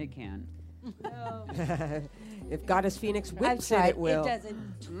 It can. If Goddess Phoenix I've whips it, tried. it will. It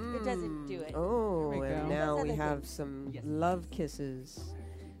doesn't. It doesn't do it. Oh, There we and go. now That's we other have things. some Yes. love kisses.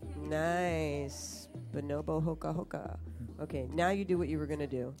 Nice. Bonobo hoka hoka. Okay, now you do what you were going to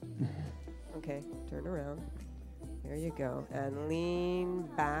do. Okay, turn around. There you go. And lean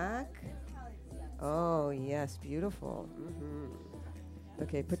back. Oh, yes, beautiful.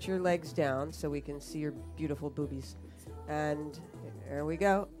 Okay, put your legs down so we can see your beautiful boobies. And there we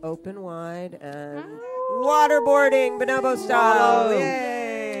go. Open wide and waterboarding, bonobo style. Whoa.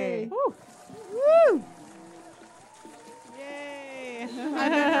 Yay! Woo. Woo! Yay. I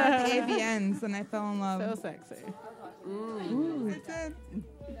met her at the AVNs and I fell in love. So sexy. That's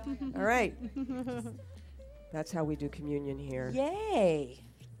it. All right. That's how we do communion here. Yay!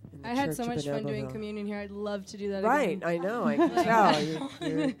 in the I had Church so of much fun doing Bonoboville. communion here. I'd love to do that Right, again. I know. I can tell.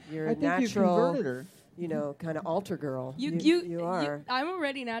 You're I a think you natural, converted her. kind of altar girl. You are. I'm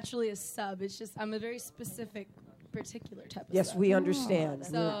already naturally a sub. It's just I'm a very specific, particular type of Yes, sub. we understand.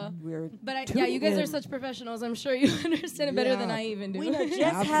 So- We're But tuned you guys are in. such professionals. I'm sure you understand it better than Yeah. I even do. We know just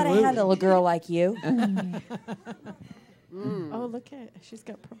how to Absolutely. handle a girl like you. Oh, look at she's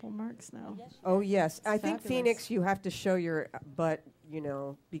got purple marks now. Oh yes, I think Fabulous. Phoenix, you have to show your butt,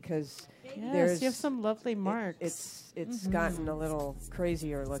 because Yes, there's you have some lovely marks. It's gotten a little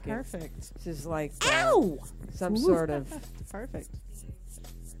crazier looking. Perfect. This is like Ow! some sort of Perfect.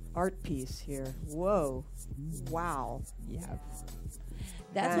 art piece here. Whoa, wow. Yeah.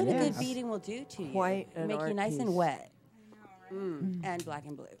 That's That what a good is beating will do to you. quite an Make you art nice piece. and wet. And black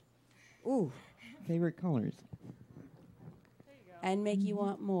and blue. Ooh, Favorite colors. And make you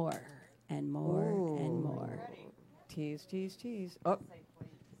want more and more and more. tease, tease, tease. Oh,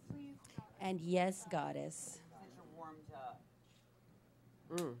 And yes, goddess.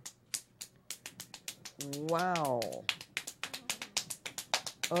 wow.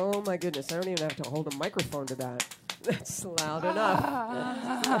 Oh my goodness, I don't even have to hold a microphone to that. That's loud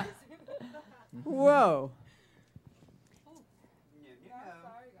enough. Whoa.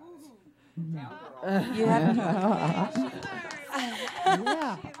 You have.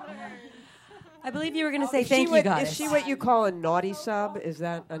 Yeah. I believe you were going to say Is thank she you, what- goddess. Is she what you call a naughty sub? Is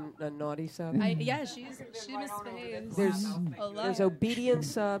that a naughty sub? Yeah, she misbehaves. There's a lot. there's obedient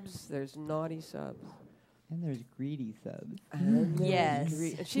subs. There's naughty subs. And there's greedy subs. And there's Yes.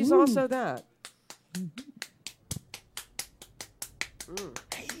 and she's also that.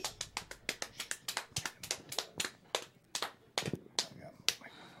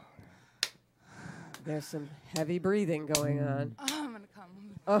 There's some heavy breathing going on. Oh, I'm gonna come.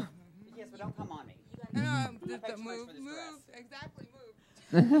 Oh, Yes, but don't come on me. No, Thanks so much move, for this move, dress. exactly,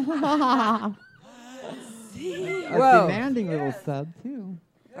 move. A Whoa. demanding little sub, too.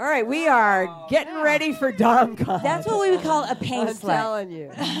 all right, we are getting ready for DomCon. That's what we would call a pain I'm slut. telling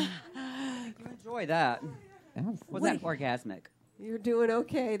you. You enjoy that. Absolutely. Was that orgasmic? You're doing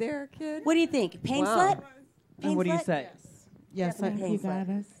okay there, kid. What do you think? Pain Wow. slut? And what do you slut? say? Yes, Definitely I, pain you slut.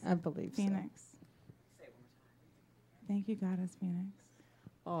 got us. I believe so. Phoenix. Thank you, Goddess Phoenix.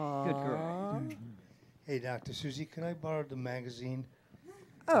 Aww. Good girl. Hey, Dr. Susie, can I borrow the magazine?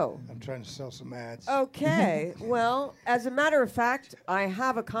 Oh, I'm trying to sell some ads. okay. Well, as a matter of fact, I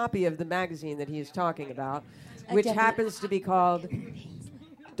have a copy of the magazine that he is talking about, which definitely- happens to be called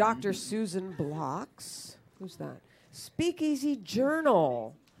Dr. Susan Block's. Who's that? Speakeasy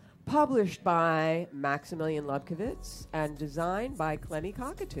Journal, published by Maximilian Lubkowitz and designed by Clemmy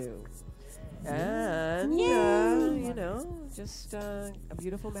Cockatoo. And, just a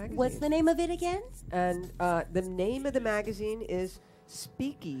beautiful magazine. What's the name of it again? And the name of the magazine is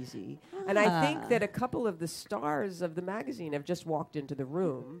speakeasy. And I think that a couple of the stars of the magazine have just walked into the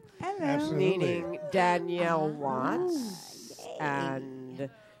room. Hello. Meaning Danielle Watts and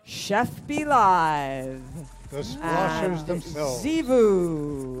Chef Be Live. The splashers and themselves.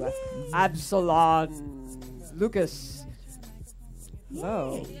 Zivu. Absalon. Lucas.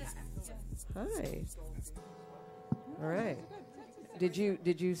 Hello. Hi. All right. Did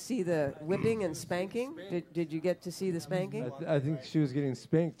you see the whipping and spanking? Did you get to see the spanking? I think she was getting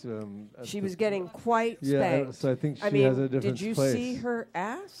spanked. She was getting quite Yeah, spanked. so I think she mean, has a different did you place. see her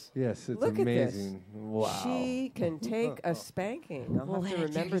ass? Yes, it's Look amazing. At this. Wow. She can take a spanking. I'll have to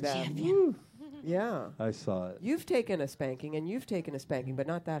remember that. Yeah. I saw it. You've taken a spanking, and you've taken a spanking, but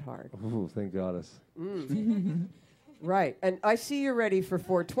not that hard. Ooh, thank goddess. Right. And I see you're ready for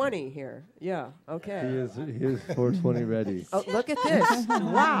 420 here. Yeah. Okay. He is 420 ready. Oh, look at this.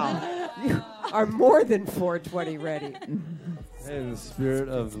 Wow. You are more than 420 ready. In the spirit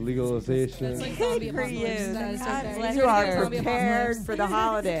of legalization. Good for you. You are prepared for the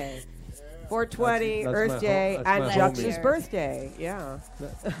holiday. 420, That's Earth Day, that's and my Jux's homie. birthday. Yeah.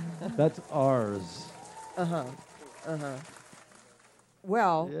 That's ours.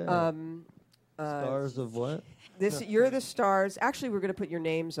 Well, Yeah. Stars of what? You're the stars. Actually, we're going to put your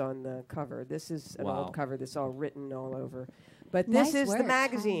names on the cover. This is an Wow. old cover that's all written all over. But this Nice is the work.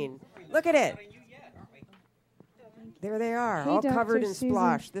 magazine. Look at it. There they are, Hey, all Dr. covered in Susan.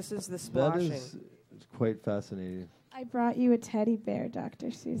 splosh. This is the That splashing. is quite fascinating. I brought you a teddy bear,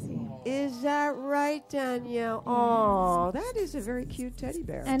 Dr. Susie. Is that right, Danielle? Oh, that is a very cute teddy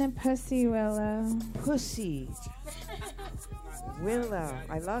bear. And a pussy willow. Pussy. Willow.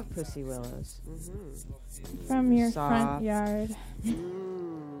 I love pussy willows. Mm-hmm. From your Soft. front yard.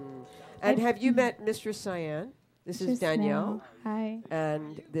 And have you met Mistress Cyan? This is Just Danielle. now. Hi.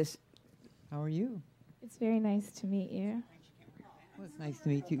 And this. How are you? It's very nice to meet you. Well, it's nice to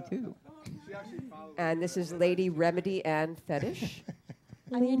meet you, too. And this is Lady Remedy and Fetish.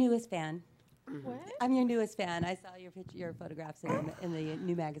 I'm your newest fan. What? I'm your newest fan. I saw your photographs in the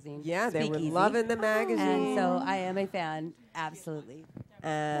new magazine. Yeah, they were Speakeasy. loving the magazine. And so I am a fan, absolutely.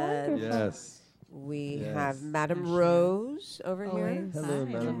 And Yes. we Yes. have Madame Rose over here. Always. Hello,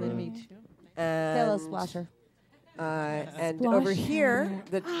 Hi. Madam Rose. Me too. Fellow And, splasher. and over here,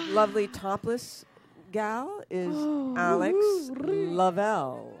 the lovely topless gal is Alex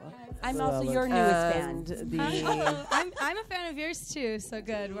Lavelle. I'm also your newest And fan. the I'm a fan of yours too, so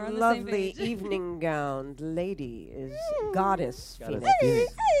good. We're on the same lovely page. evening gowned lady is Goddess Goddess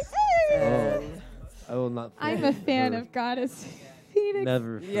Phoenix. Phoenix. And I will not. I'm a fan her. of Goddess Phoenix.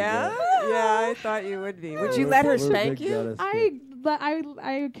 Never. Forget. yeah, I thought you would be. Would you let her We're spank big you? Goddess Phoenix.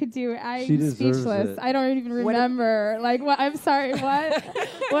 I could do it. I'm She deserves speechless. it. I don't even What remember. Like what? I'm sorry. What?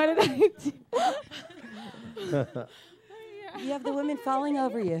 What did I do? You have the women falling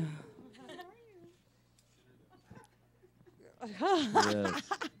over you. Yes.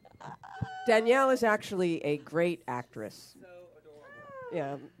 Danielle is actually a great actress.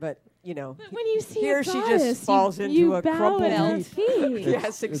 Yeah, but you know, When you see here a she goddess, just falls into you a bow crumpled at her heap. feet.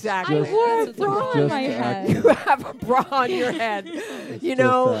 Yes, I exactly. wore a bra on just my head. You have a bra on your head. You just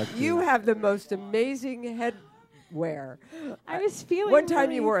know, acting. you have the most amazing headwear. I was feeling One time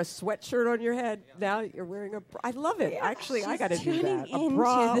really you wore a sweatshirt on your head. Now you're wearing a bra. I love it. Actually, I She's got to do tuning that. A into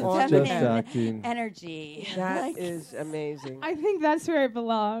bra the on Just the feminine head. acting. energy. That Like is amazing. I think that's where it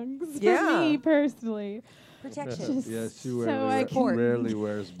belongs. Yeah. For me personally. protection. Just She so rarely, I can rarely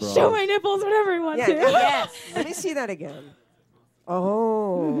wears bras. show my nipples whenever I want Yeah, to. Yes. Let me see that again.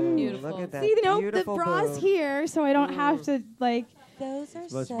 Oh, Beautiful. look at that. See, the beautiful bra's boob. here, so I don't have to like Those are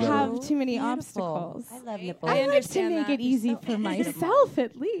Much so better. have too many beautiful. obstacles. I love nipples. I like to understand make that. it easy for myself,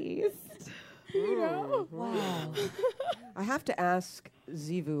 at least. You Mm. know. Wow. I have to ask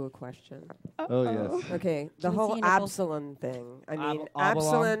Zivu a question. Oh yes. Okay, the we whole see a nipple? Absalom thing. I mean, Avalon?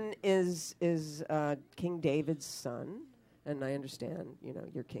 Absalom is King David's son, and I understand,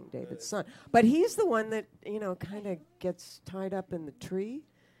 you're King David's son, but he's the one that kind of gets tied up in the tree.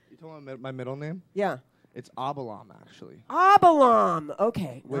 You told me my middle name? Yeah, It's Abalam, actually. Absalom.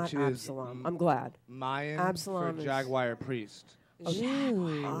 Okay, Which not is Absalom. I'm glad. Mayan Absalom for is- Jaguar priest.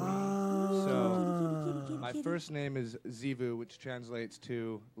 Ooh. So my first name is Zivu, which translates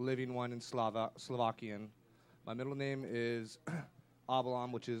to living one in Slovakian. My middle name is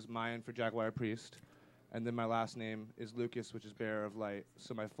Abalam, which is Mayan for Jaguar priest. And then my last name is Lucas, which is bearer of light.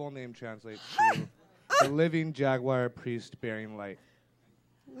 So my full name translates to the living Jaguar priest bearing light.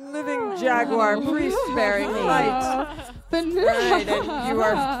 Living Jaguar priest bearing light. Right, and you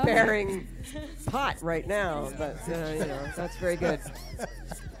are bearing pot right now, but that's very good.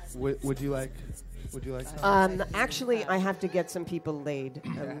 Would you like Would you like some? Actually, I have to get some people laid.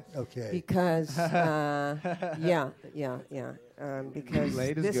 Okay. Because, because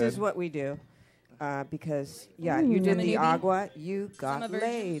Laid is this good. is what we do. Because, you I'm did a the newbie. agua, you got a virgin.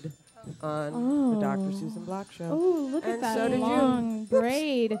 laid on Oh. the Dr. Susan Block show. Oh, look And at that so did you. long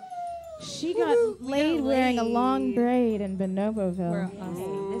braid. She got laid wearing a long braid in Bonoboville.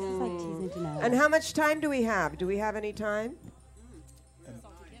 This is like teasing tonight. And how much time do we have? Do we have any time?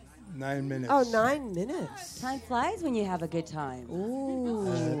 9 minutes. Oh, 9 minutes. Time flies when you have a good time. Ooh.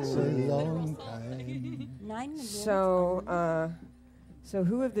 That's a long time. 9 minutes. So, so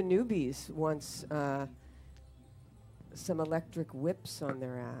who of the newbies wants some electric whips on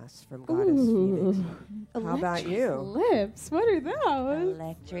their ass from Goddess Phoenix? How about you? Lips? What are those?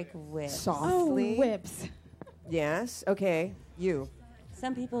 Electric whips. Softly. Oh, whips. Yes. Okay. You.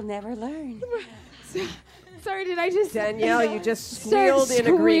 Some people never learn. Sorry, did I just... Danielle, you just Start squealed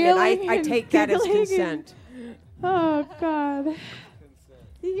in agreement. squealing I and take that as giggling and- consent. Oh, God.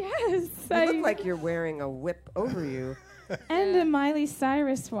 Yes. You look like you're wearing a whip over you. And a Miley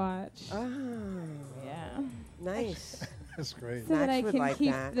Cyrus watch. Oh. Yeah. Nice. That's great. So that Max I would can like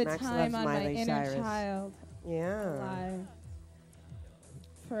keep that. the Max time loves on my Miley inner Cyrus. child Yeah. alive.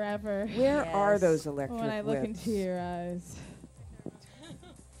 Forever. Where are Yes. those electric When I look whips? into your eyes.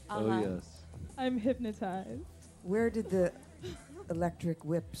 Oh, yes. I'm hypnotized. Where did the electric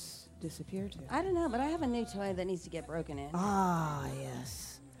whips disappear to? I don't know, but I have a new toy that needs to get broken in. Ah,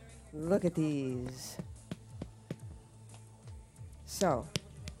 yes. Look at these. So.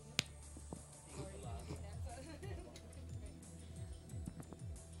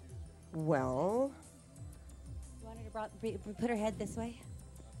 Well. You want her to put her head this way?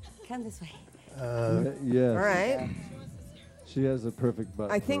 Come this way. Yes. All right. She has a perfect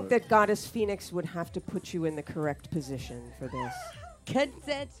butt. I for think it. that Goddess Phoenix would have to put you in the correct position for this.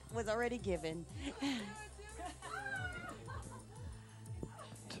 Consent was already given.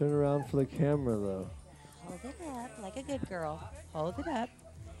 Turn around for the camera, though. Hold it up like a good girl. Hold it up.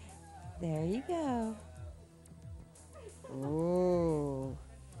 There you go. Ooh.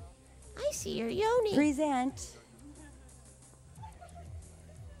 I see your yoni. Present.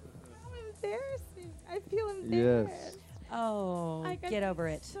 I'm embarrassing. I feel embarrassed. Yes. Oh, I got get over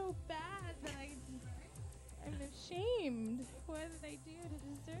it. so bad that I'm ashamed. What did I do to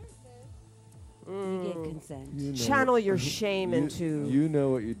deserve this? You get consent. You know Channel what- your shame into You know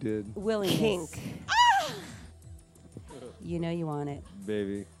what you did, Willingness. kink. You know you want it.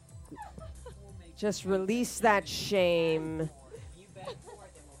 baby. Just release that shame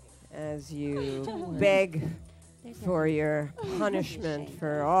as you beg for your punishment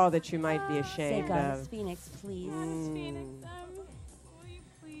for all that you might be Say ashamed Goddess of. Phoenix, please. Phoenix, will you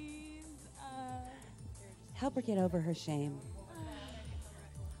please Help her get over her shame.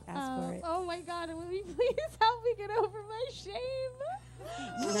 Ask for it. Oh my God, will you please help me get over my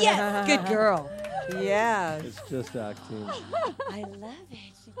shame? Yes, good girl. Yes. It's just acting. I love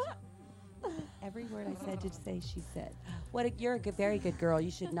it. Every word I said to say, she said. You're a very good girl.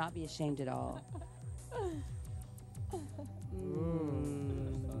 You should not be ashamed at all.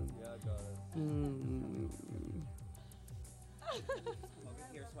 Over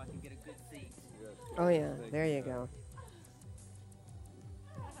here so I can get a good seat. Oh, yeah. There you go.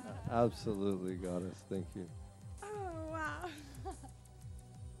 Absolutely, Goddess. Thank you. Oh, wow.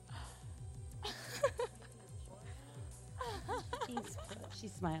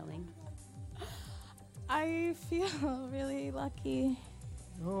 She's smiling. I feel really lucky.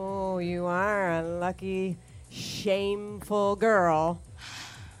 Oh, you are a lucky, shameful girl.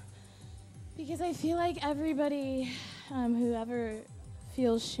 Because I feel like everybody who ever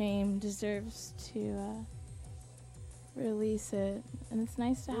feels shame deserves to release it. And it's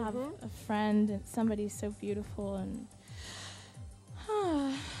nice to have a friend and somebody so beautiful and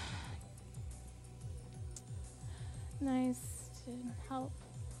nice to help.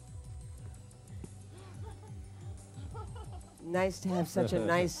 Nice to have such a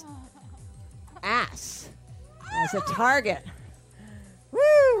nice ass as a target.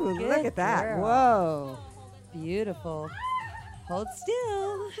 Woo! Good Look at that. girl. Whoa. Beautiful. Hold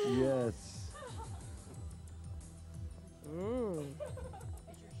still. Yes.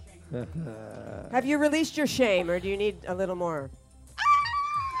 Have you released your shame, or do you need a little more?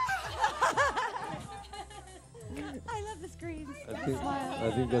 I love the screams.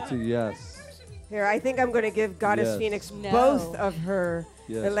 I think that's a yes. Here, I think I'm going to give Goddess Yes. Phoenix No. both of her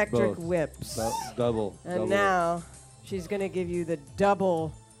Yes, electric both. whips. Double. And double. now she's going to give you the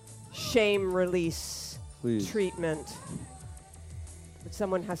double shame release Please. treatment. But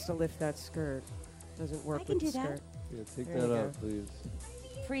someone has to lift that skirt. Doesn't work I can with the do that. skirt. Yeah, take There that you out, go. please.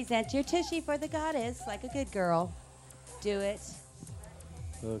 Present your tushy for the goddess like a good girl. Do it.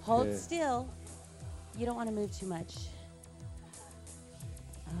 Okay. Hold still. You don't want to move too much.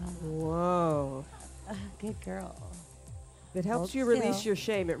 Whoa. Good girl. It helps Hold you release still. your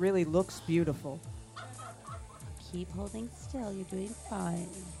shame. It really looks beautiful. Keep holding still. You're doing fine.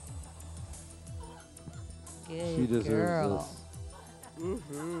 Good She deserves girl. this.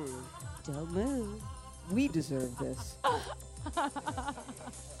 Mm-hmm. Don't move. We deserve this.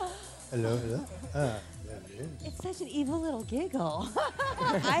 Hello, hello. Ah, there it is. It's such an evil little giggle.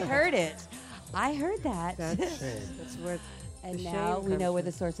 I heard it. I heard that. That's what. And the now shame we comes know where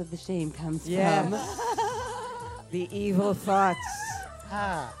from. the source of the shame comes Yes. from. The evil thoughts.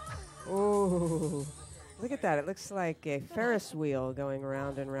 Ooh. Look at that. It looks like a Ferris wheel going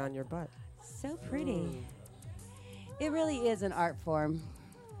around and around your butt. So pretty. It really is an art form.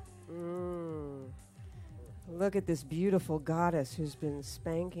 Look at this beautiful goddess who's been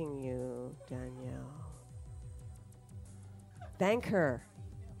spanking you, Danielle. Thank her.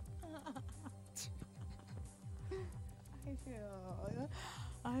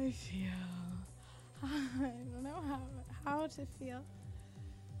 I don't know how to feel.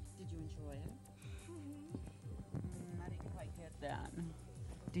 Did you enjoy it? I didn't quite get that.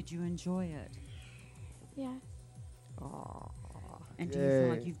 Did you enjoy it? Yeah. Aww. And do you feel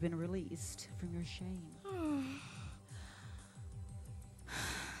like you've been released from your shame?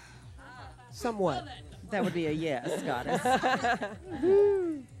 Somewhat. That would be a yes, goddess.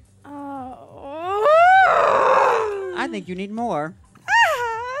 I think you need more.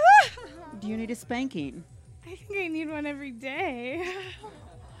 Do you need a spanking? I think I need one every day.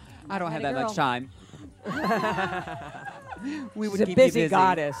 I don't have that Atta much time. We would She's a keep busy you busy.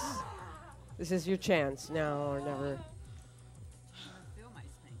 goddess. This is your chance now or never.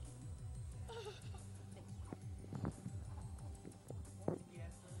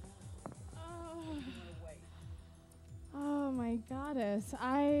 Oh my goddess.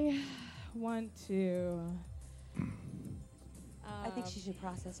 I want to. I think she should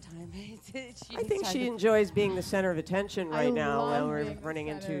process time. I think she enjoys being the center of attention right now while we're running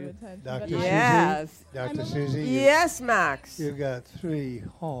into. Dr. Yes. Susie? Dr. Susie? Yes, Max. You got 3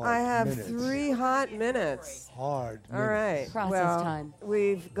 hard I have minutes. 3 hot minutes. Hard All minutes. right. Process well, time.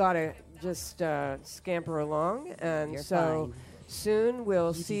 We've got to just scamper along, and You're so fine. soon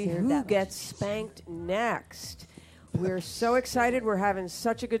we'll You see deserve who that gets spanked next. We're so excited. We're having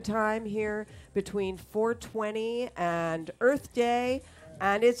such a good time here between 420 and Earth Day.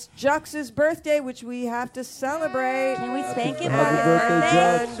 And it's Jux's birthday, which we have to celebrate. Can we spank him Happy on his birthday, birthday?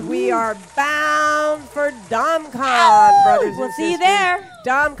 Jux. And we are bound for DomCon, brothers We'll and see you sisters. there.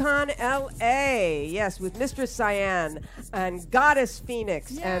 DomCon LA, yes, with Mistress Cyan and Goddess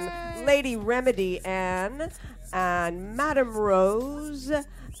Phoenix and Lady Remedy Ann and Madame Rose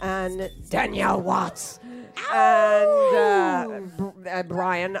and Danielle Watts and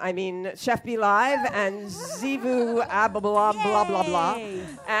Chef Be Live and Zivu blah blah blah blah blah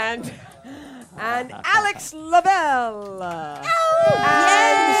and Alex Lavelle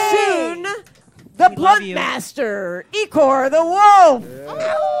and soon the Blunt Master Ecor the Wolf.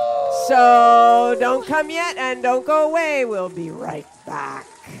 So don't come yet and don't go away. We'll be right back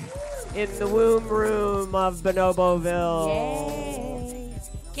in the womb room of Bonoboville. Yay.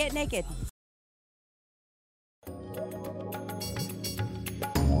 Get naked.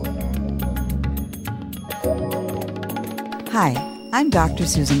 Hi, I'm Dr.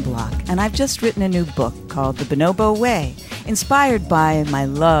 Susan Block, and I've just written a new book called The Bonobo Way, inspired by my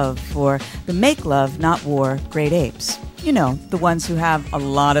love for the make love, not war great apes. You know, the ones who have a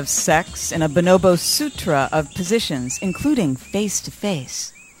lot of sex in a bonobo sutra of positions, including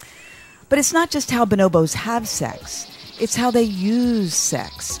face-to-face. But it's not just how bonobos have sex, it's how they use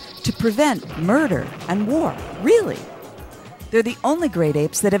sex to prevent murder and war, really. They're the only great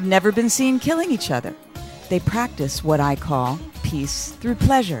apes that have never been seen killing each other. They practice what I call peace through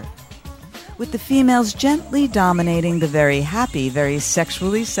pleasure, with the females gently dominating the very happy, very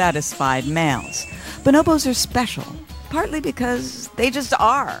sexually satisfied males. Bonobos are special, partly because they just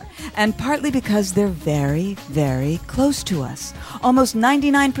are, and partly because they're very, very close to us, almost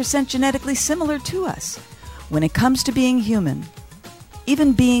 99% genetically similar to us. When it comes to being human,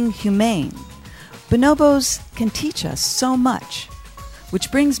 even being humane, bonobos can teach us so much. Which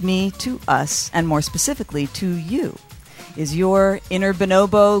brings me to us, and more specifically to you. Is your inner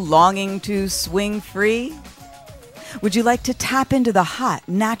bonobo longing to swing free? Would you like to tap into the hot,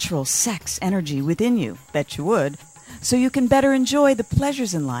 natural sex energy within you? Bet you would. So you can better enjoy the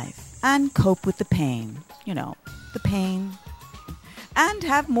pleasures in life and cope with the pain. You know, the pain. And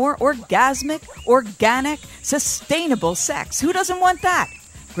have more orgasmic, organic, sustainable sex. Who doesn't want that?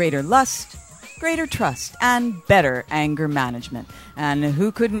 greater lust, greater trust, and better anger management. And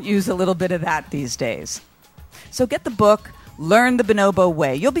who couldn't use a little bit of that these days? So get the book, Learn the Bonobo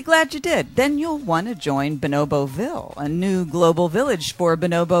Way. You'll be glad you did. Then you'll want to join Bonoboville, a new global village for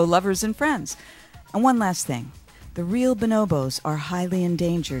bonobo lovers and friends. And one last thing. The real bonobos are highly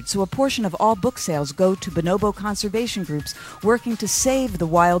endangered, so a portion of all book sales go to bonobo conservation groups working to save the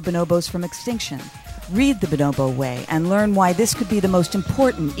wild bonobos from extinction. Read The Bonobo Way and learn why this could be the most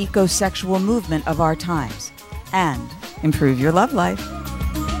important ecosexual movement of our times. And improve your love life.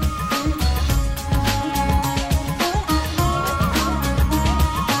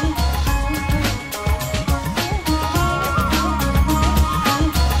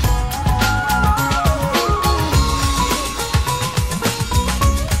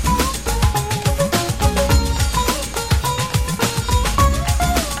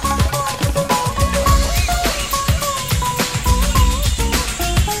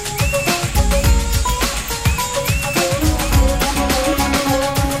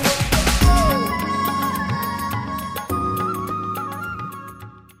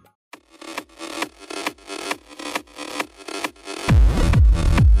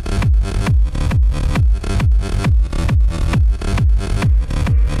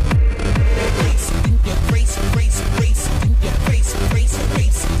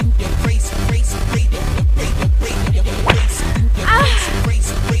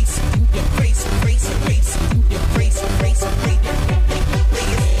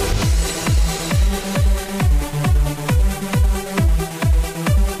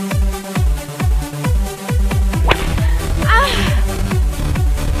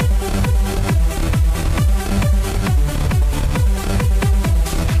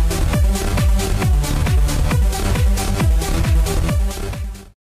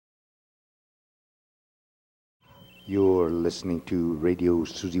 You're listening to Radio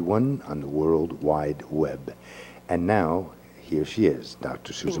Susie One on the World Wide Web. And now, here she is,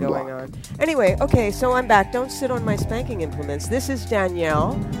 Dr. Susan going Block. on. Anyway, okay, so I'm back. Don't sit on my spanking implements. This is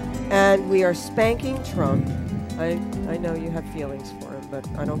Danielle, and we are spanking Trump. I know you have feelings for him, but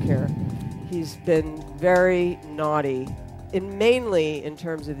I don't care. He's been very naughty, mainly in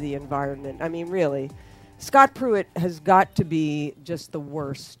terms of the environment. I mean, really. Scott Pruitt has got to be just the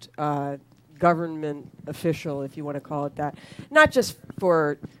worst government official, if you want to call it that. Not just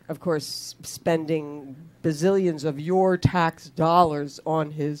for, of course, spending bazillions of your tax dollars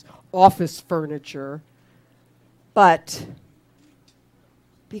on his office furniture, but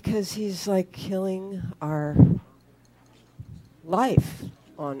because he's like killing our life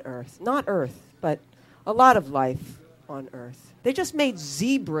on Earth. Not Earth, but a lot of life on Earth. They just made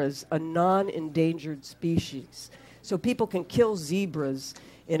zebras a non-endangered species, so people can kill zebras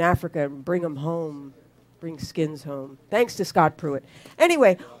in Africa and bring them home, bring skins home, thanks to Scott Pruitt.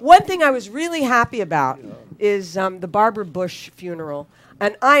 Anyway, one thing I was really happy about is the Barbara Bush funeral.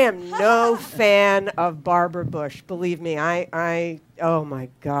 And I am no fan of Barbara Bush. Believe me, oh my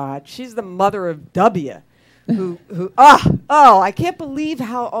God. She's the mother of W. I can't believe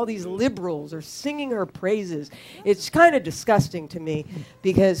how all these liberals are singing her praises. It's kind of disgusting to me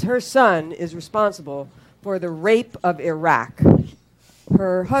because her son is responsible for the rape of Iraq.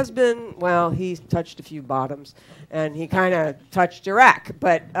 Her husband, well, he touched a few bottoms, and he kind of touched Iraq.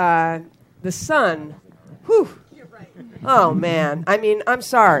 But the son, whew. You're right. Oh, man. I mean, I'm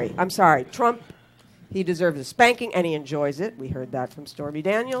sorry. Trump, he deserves a spanking, and he enjoys it. We heard that from Stormy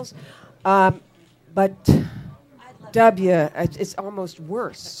Daniels. But W, it's almost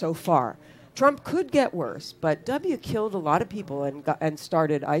worse so far. Trump could get worse, but W killed a lot of people and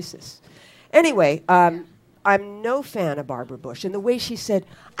started ISIS. Anyway, I'm no fan of Barbara Bush. And the way she said,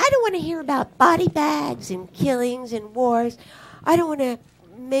 I don't want to hear about body bags and killings and wars. I don't want to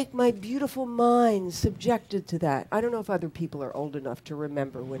make my beautiful mind subjected to that. I don't know if other people are old enough to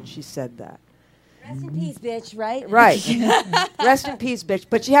remember when she said that. Rest in peace, bitch, right? Right. Rest in peace, bitch.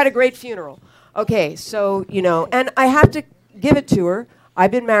 But she had a great funeral. Okay, so, and I have to give it to her.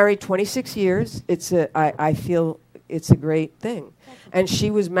 I've been married 26 years. I feel it's a great thing. And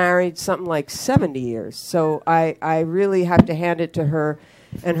she was married something like 70 years. So I really have to hand it to her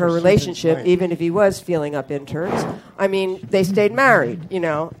and her relationship, even if he was feeling up interns. I mean, they stayed married,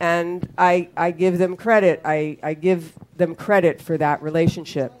 and I give them credit. I give them credit for that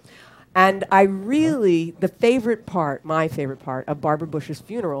relationship. And I really, my favorite part of Barbara Bush's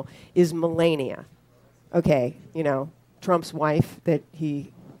funeral is Melania. Okay, Trump's wife that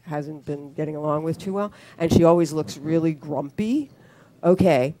he hasn't been getting along with too well, and she always looks really grumpy.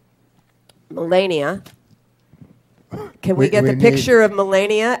 Okay, Melania. Can we get the picture of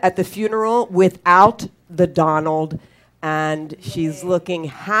Melania at the funeral without the Donald and she's looking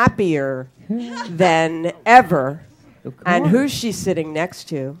happier than ever. And who's she sitting next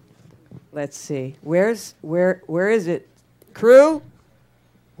to? Let's see. Where is it? Crew?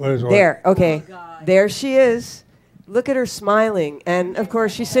 Where's what? There. Okay. There she is. Look at her smiling. And of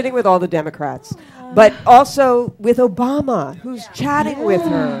course, she's sitting with all the Democrats, but also with Obama, who's chatting with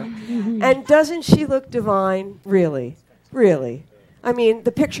her. And doesn't she look divine? Really? Really? I mean,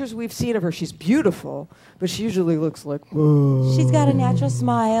 the pictures we've seen of her, she's beautiful, but she usually looks like. She's got a natural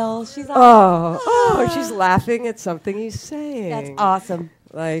smile. She's she's laughing at something he's saying. That's awesome.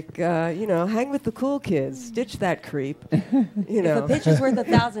 Like, hang with the cool kids. Ditch that creep. If a picture's worth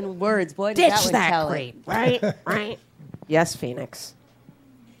 1,000 words, boy, does Ditch that one that tell creep. it. Right? Yes, Phoenix.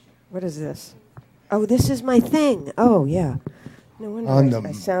 What is this? Oh, this is my thing. Oh, yeah. No wonder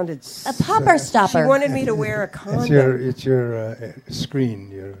I sounded... A popper stopper. She wanted me to wear a condom. It's your screen.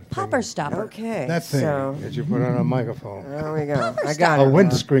 Your popper stopper. Okay. That thing that you put on a microphone. There we go. Popper I got a it.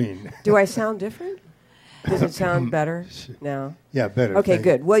 windscreen. Do I sound different? Does it sound better now? Yeah, better. Okay, thank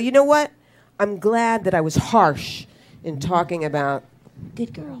good. Well, you know what? I'm glad that I was harsh in talking about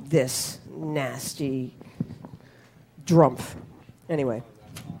good girl. This nasty drumpf. Anyway.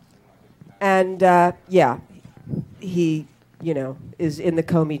 And, he, is in the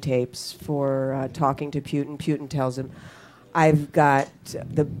Comey tapes for talking to Putin. Putin tells him, I've got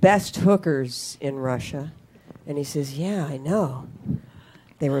the best hookers in Russia. And he says, yeah, I know.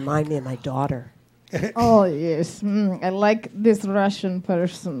 They remind me of my daughter. Oh, yes. I like this Russian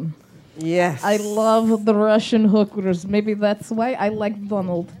person. Yes. I love the Russian hookers. Maybe that's why I like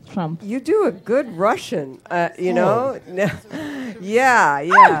Donald Trump. You do a good Russian, know?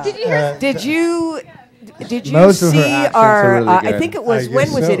 Yeah. Did you hear? Did you Most of her see accents our? are really I good. think it was. I When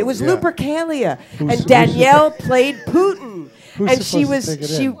guess was so, it? It was yeah. Lupercalia, Who's- and Danielle played Putin, Who's and she supposed to was take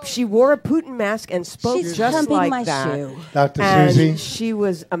it in? she wore a Putin mask and spoke She's just humping like my that. shoe. Dr. And Susie? she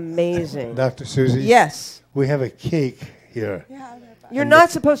was amazing. Dr. Susie? Yes. We have a cake here. You're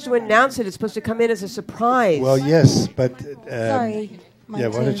not supposed to announce it. It's supposed to come in as a surprise. Well, yes, but... Sorry. Yeah,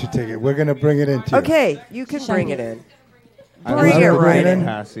 why don't you take it? We're going to bring it in, too. Okay, you can bring it in. I Bring love it the right dick in.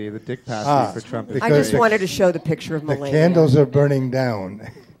 passy. The dick passy for Trump is I just great. wanted to show the picture of The Melania. candles are burning down.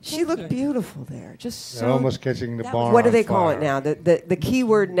 She looked beautiful there. Just They're so. almost catching the barn What do on they call fire. it now? The key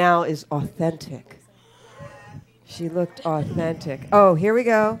word now is authentic. She looked authentic. Oh, here we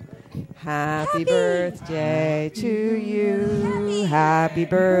go. Happy birthday to you. Happy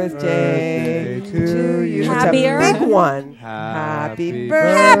birthday to you. Happier. It's a big one. Happy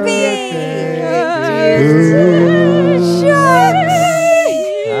birthday, dear Shucks.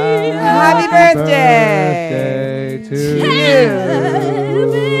 Happy birthday to you.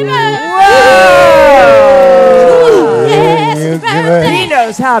 Whoa! He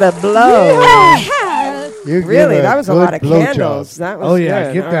knows how to blow. You give Really, a that was a good lot of blowjob. candles. That was Oh, yeah,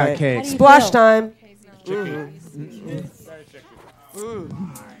 good. get All that right. cake. How do you Splash feel? time.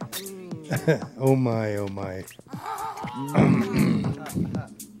 Oh, my, oh, my.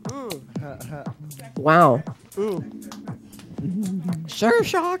 Wow. Sure,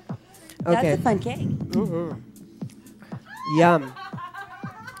 shock. Okay. That's a fun cake. Yum.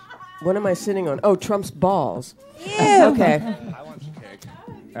 What am I sitting on? Oh, Trump's balls. Ew. Okay. I want some cake.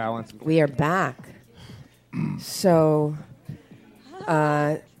 I want some cake. We are back. So,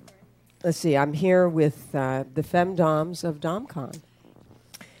 let's see. I'm here with the femdoms of DomCon.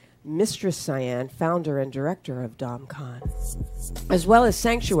 Mistress Cyan, founder and director of DomCon, as well as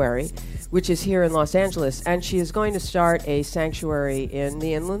Sanctuary, which is here in Los Angeles, and she is going to start a sanctuary in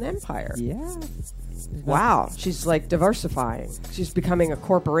the Inland Empire. Yeah. Wow, she's like diversifying. She's becoming a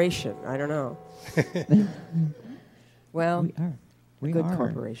corporation. I don't know. Well, We are. We good are.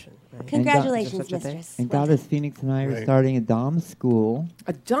 corporation. Right? Congratulations, Is there such a thing? mistress. And Goddess Phoenix and I are Right. starting a Dom school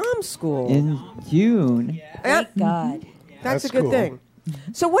A Dom school. in June. Yep. Thank God. That's a That's good cool. thing.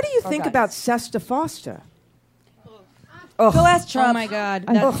 So, what do you think God. about Sesta Fosta? Go ask Oh Trump. my God.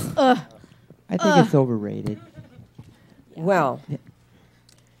 I- That's, I think it's overrated. Well,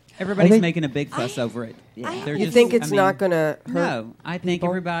 Everybody's think- making a big fuss over it. They're you just- think it's I mean, not going to hurt? No, I think people?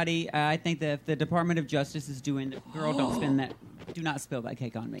 everybody. I think that if the Department of Justice is doing, girl, don't spend that. Do not spill that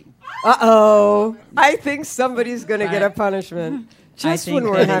cake on me. Uh-oh. I think somebody's going to get a punishment. Just think when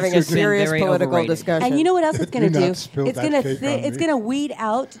we're that having it's a serious very political overrated. discussion. And you know what else it's going Do to not do? spill It's that going cake on it's me. going to weed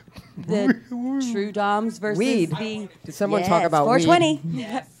out the true DOMs versus Weed. the. Did someone Yes, talk about 420.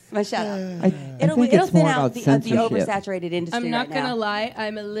 My shout out. I It'll think it'll it's thin more out about the censorship. oversaturated industry. I'm not right gonna now. lie.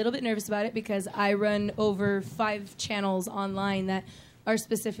 I'm a little bit nervous about it because I run over 5 channels online that are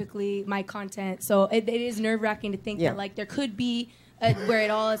specifically my content. So it is nerve wracking to think Yeah. that like there could be where it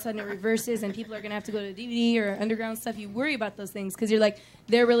all of a sudden it reverses and people are gonna have to go to DVD or underground stuff. You worry about those things because you're like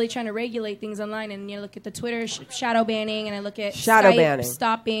they're really trying to regulate things online. And you look at the Twitter shadow banning, and I look at Shadow Skype banning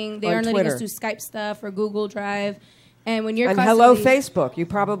stopping. They on aren't letting us Twitter. do Skype stuff or Google Drive. And when you're and hello constantly-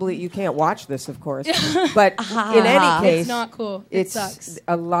 Facebook, you can't watch this, of course, but in any case, it's not cool. It It's sucks.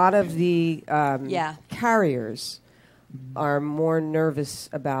 a lot of the carriers are more nervous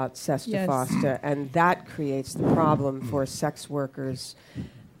about Sesta Yes. Fosta, and that creates the problem for sex workers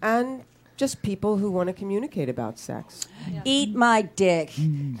and just people who want to communicate about sex. Eat my dick.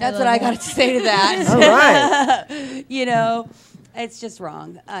 That's love what I that. got to say to that. All right. You know, it's just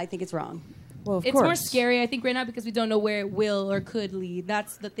wrong. I think it's wrong. Well, of It's course. more scary, I think, right now because we don't know where it will or could lead.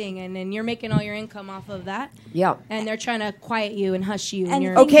 That's the thing, and then you're making all your income off of that. Yeah. And they're trying to quiet you and hush you. And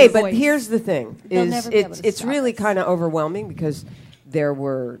your Okay, your but voice. here's the thing: They'll is never be able to it's stop really kind of overwhelming because there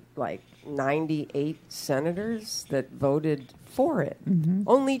were like 98 senators that voted for it.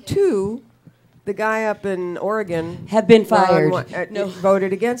 Only 2, the guy up in Oregon, Have been were on fired. one-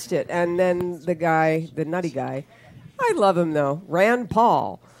 voted against it, and then the guy, the nutty guy, I love him though, Rand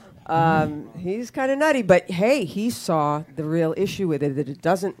Paul. He's kind of nutty, but hey, he saw the real issue with it, that it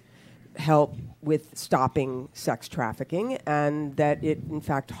doesn't help with stopping sex trafficking, and that it, in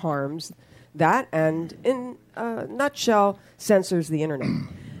fact, harms that, and in a nutshell, censors the internet.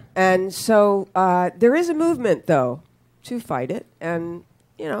 And so there is a movement, though, to fight it, and,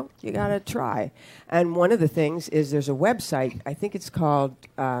 you got to try. And one of the things is there's a website, I think it's called,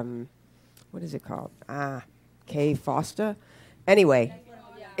 what is it called? K Fosta? Anyway,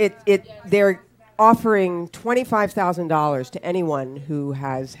 they're offering $25,000 to anyone who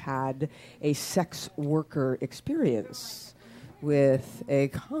has had a sex worker experience with a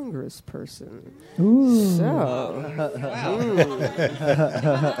congressperson. Ooh.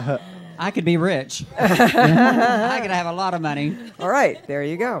 I could be rich. I could have a lot of money. All right, there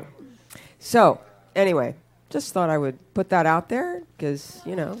you go. So, anyway, just thought I would put that out there because,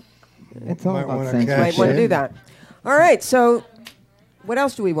 It's all Might about wanna censorship. cash might want to in. do that. All right, so what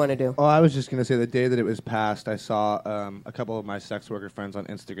else do we want to do? Oh, I was just going to say the day that it was passed, I saw a couple of my sex worker friends on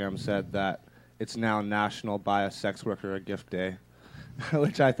Instagram said that it's now National Buy a Sex Worker a Gift Day,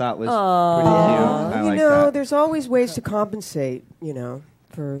 which I thought was pretty cute. I like that. There's always ways to compensate,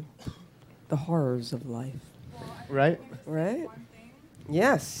 for the horrors of life. Right? Right?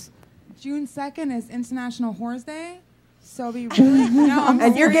 Yes. June 2nd is International Whores Day. So be really, I'm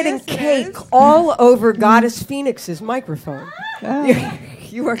And you're getting serious, it cake is. all over Goddess Phoenix's microphone.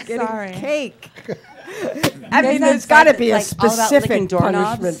 You are getting Sorry. cake. I There's mean, that there's got to site be a that's, like, all about licking specific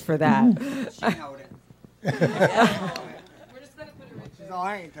doorknobs. punishment for that. No,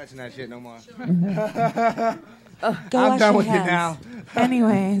 I ain't touching that shit no more. Go I'm wash done your with you hands. now.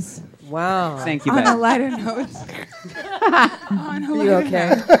 Anyways, Wow. Thank you, on a Beth. lighter note. On a Are you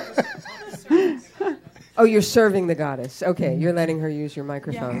lighter okay? Oh, you're serving the goddess. Okay, you're letting her use your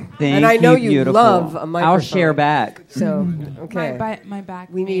microphone. Thank and I know you, you beautiful. love a microphone. I'll share back. So, okay. My back.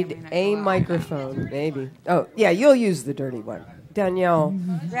 We need a microphone, maybe. Oh, yeah, you'll use the dirty one. Danielle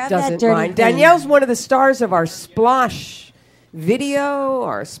Grab that doesn't dirty mind. thing. Danielle's one of the stars of our Splosh video,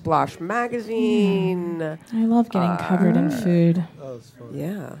 our Splosh magazine. I love getting covered in food.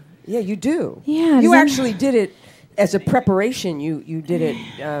 Yeah. Yeah, you do. Yeah, You does that- actually did it as a preparation. You did it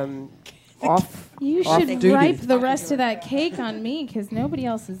off You off should duty. ripe the rest of that cake on me because nobody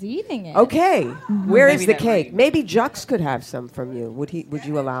else is eating it. Okay. Where is Maybe the that cake? Maybe Jux could have some from you. Would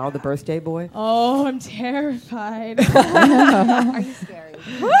you allow the birthday boy? Oh, I'm terrified. Are you scary?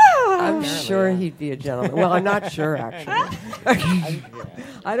 I'm sure he'd be a gentleman. Well, I'm not sure, actually.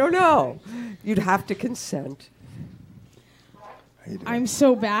 I don't know. You'd have to consent. I'm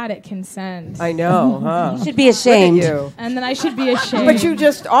so bad at consent. I know, huh? You should be ashamed. Look at you. And then I should be ashamed. But you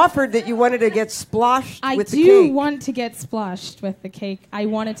just offered that you wanted to get sploshed I with the do cake. want to get splashed with the cake. I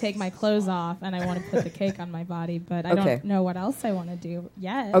want to take my clothes off and I want to put the cake on my body, but I Okay. don't know what else I want to do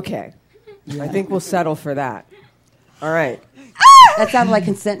yet. Okay. I think we'll settle for that. All right. That sounded like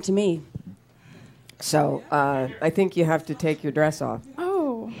consent to me. So I think you have to take your dress off.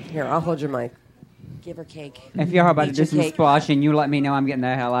 Oh. Here, I'll hold your mic. Give her cake. If you're about to Eat do your some cake. splashing, you let me know. I'm getting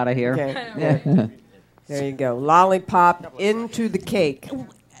the hell out of here. Okay. Yeah. There you go. Lollipop into the cake.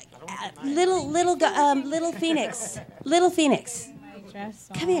 Little Phoenix. Little Phoenix. Dress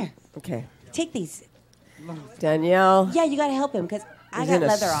Come here. Okay. Take these. Danielle Yeah, you got to help him because I is got in a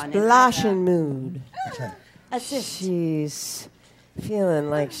leather on it. splashing mood. Assist. She's feeling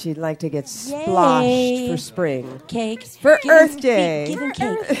like she'd like to get splashed Yay. for spring. Cake. For Give Earth him- Day. Give him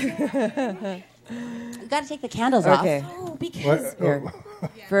cake. You got to take the candles Okay. off. Oh, because Here.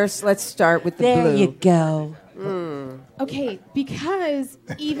 First, let's start with the there blue. you go. Okay, because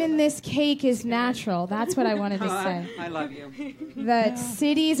even this cake is natural. That's what I wanted to say. I love you. That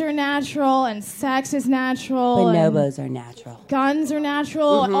cities are natural and sex is natural. Bonobos are natural. Guns are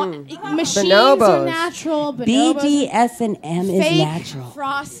natural. Mhm. Machines are Bonobos. natural. Bonobos. BDSM is Fake natural.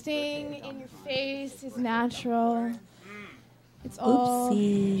 frosting in your face is natural. It's all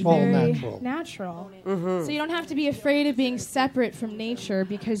Oopsie. All very natural. natural. Mhm. So you don't have to be afraid of being separate from nature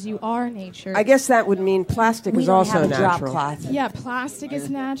because you are nature. I guess that would mean plastic We is don't also have a drop natural. cloth. Yeah, plastic is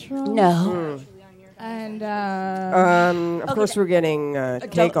natural. No. And Of course, we're getting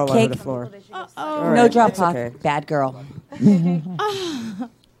cake all over cake. the floor. oh, All No right, drop it's cloth. okay. Bad girl.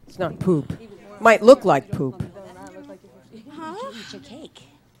 It's not poop. Might look like poop. Eat your cake.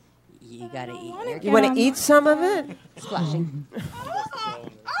 You gotta eat your cake. You want to eat some of it? Splashing.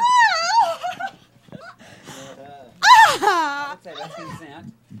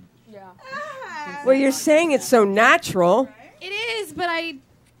 Well, you're saying it's so natural. it is, but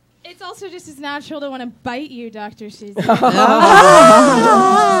it's also just as natural to want to bite you, Dr. Susie. Not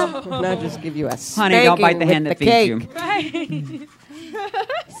just give you a Honey, don't bite the spanking hand with that the feeds you. Right.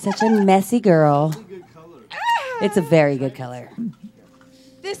 Such a messy girl. It's a very good color.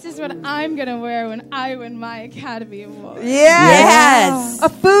 This is what I'm going to wear when I win my Academy Award. Yes. A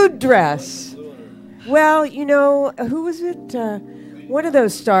food dress. Well, you know, who was it? One of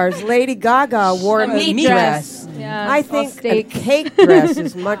those stars, Lady Gaga, wore a meat dress. Yeah, I all think a steak. cake dress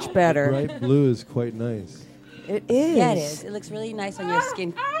is much better. Bright blue is quite nice. It is. Yeah, it is. It looks really nice on your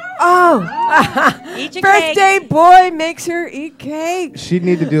skin. Oh! Eat your Birthday boy makes her eat cake. She'd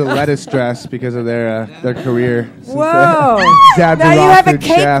need to do a lettuce dress because of their career. since Whoa! Dad's Now a you raw have a food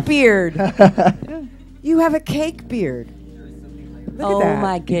cake chef. beard. You have a cake beard. Look Oh, at that.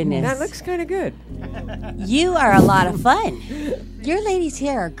 my goodness. That looks kind of good. You are a lot of fun. Your ladies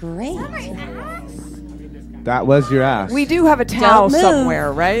here are great. That was your ass. We do have a towel Don't move.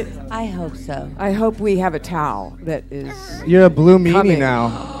 somewhere, right? I hope so. I hope we have a towel that is. You're a blue meanie Coming.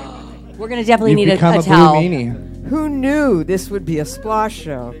 now. We're going to definitely You've need become a blue towel. meanie. Who knew this would be a splosh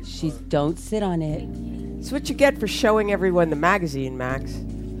show? She's don't sit on it. It's what you get for showing everyone the magazine, Max.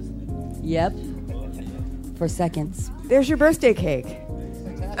 Yep. For seconds. There's your birthday cake.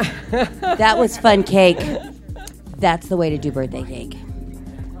 That was fun cake. That's the way to do birthday cake.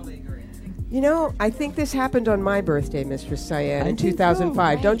 You know, I think this happened on my birthday, Mistress Cyan, I in think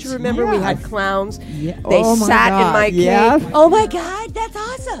 2005. so. Don't you remember we had Yes. clowns? Yeah. They Oh my sat in God, my yeah. cake. Oh my God, that's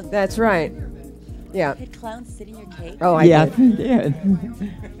awesome. That's right. Yeah. Had clowns sit in your cake? Oh, I Yeah, did. we did.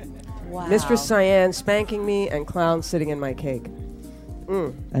 Wow. Mistress Cyan spanking me and clowns sitting in my cake.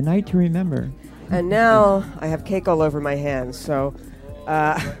 Mm. A night to remember. And now I have cake all over my hands, so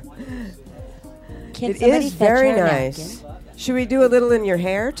Can it somebody is fetch very her a nice. Should we do a little in your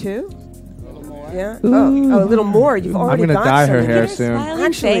hair too? Yeah. Ooh. Oh, a little more. You've already gonna got dye some her in hair here. soon. Smiling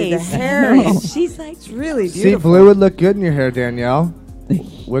Actually, the face. hair is She's like, it's really See, beautiful. blue would look good in your hair, Danielle.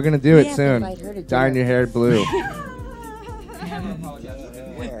 We're gonna do We it have to soon. invite her to Dyeing dinner. your hair blue.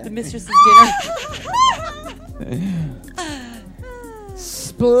 the mistress's dinner.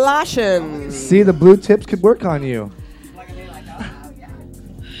 Splashin'. See, the blue tips could work on you.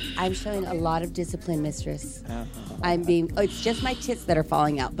 I'm showing a lot of discipline, mistress. I'm being, it's just my tits that are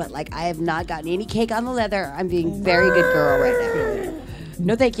falling out, but like I have not gotten any cake on the leather. I'm being very good girl right now.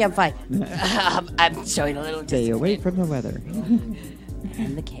 No, thank you, I'm fine. I'm showing a little Stay discipline. away from the weather.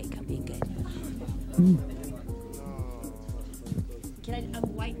 And the cake, I'm being good. I'm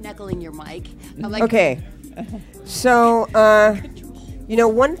white knuckling your mic. I'm like, Okay. So, you know,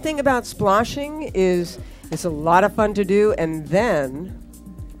 one thing about splashing is it's a lot of fun to do, and then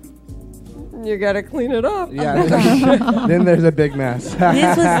you got to clean it up. Yeah. Then there's a big mess.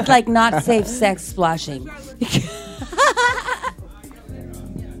 This was like not safe sex splashing.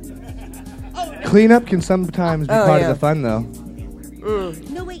 Cleanup can sometimes be Oh, part yeah. of the fun, though.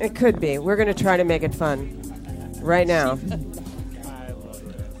 No, wait. It could be. We're going to try to make it fun right now.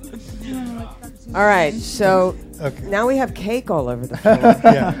 All right, so Okay. now we have cake all over the floor.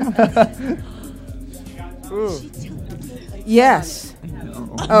 Yeah. Yes.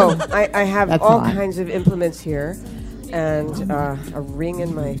 Oh, I have That's all hot. kinds of implements here, and a ring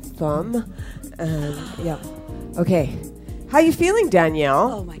in my thumb, and yeah. Okay, how you feeling,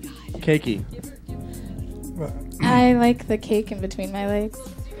 Danielle? Oh my God. Cakey. I like the cake in between my legs.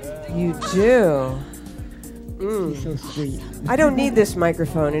 You do. So sweet. I don't need this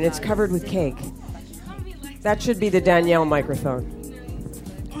microphone, and it's covered with cake. That should be the Danielle microphone.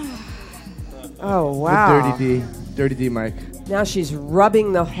 Oh wow! The Dirty D mic. Now she's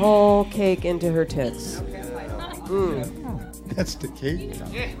rubbing the whole cake into her tits. That's the cake.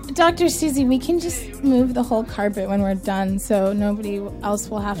 Dr. Susie, we can just move the whole carpet when we're done, so nobody else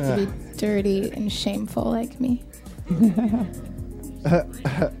will have to be dirty and shameful like me.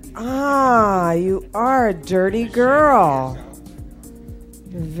 You are a dirty girl.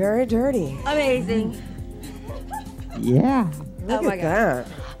 You're very dirty. Amazing. Yeah. Look Oh my at God. that.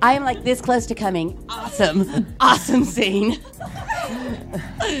 I am like this close to coming. Awesome scene.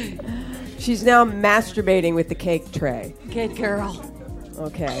 She's now masturbating with the cake tray. Good girl.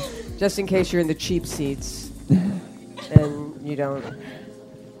 Okay. Just in case you're in the cheap seats and you don't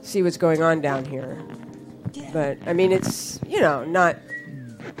see what's going on down here. But, I mean, it's, not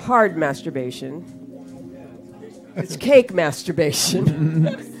hard masturbation. It's cake masturbation.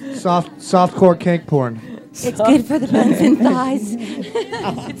 Softcore cake porn. It's good for the buns and thighs.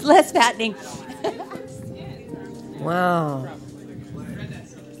 It's less fattening. Wow.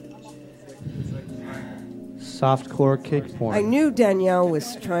 Softcore cake porn. I knew Danielle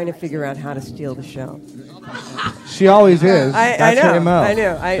was trying to figure out how to steal the show. She always is. I That's know. her MO. I knew.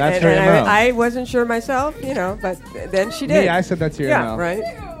 That's her MO. I wasn't sure myself, but then she did. Me, I said that's your yeah, MO. right?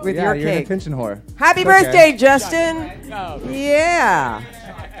 With yeah, your you're an cake. attention whore. Happy It's birthday, okay. Justin. Yeah.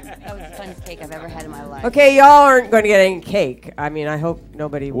 That was the funnest cake I've ever had in my life. Okay, y'all aren't going to get any cake. I mean, I hope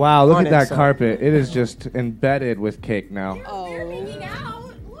nobody Wow, look at wanted that some. carpet. It is just embedded with cake now.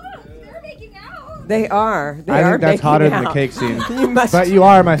 They are. They I are think that's making hotter than the out. cake scene. You must, But you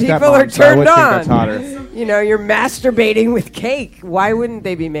are my people stepmom, are so I would turned think on. that's hotter. You're masturbating with cake. Why wouldn't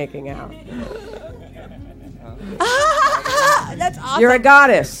they be making out? That's awesome. You're a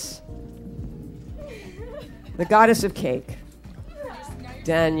goddess. The goddess of cake.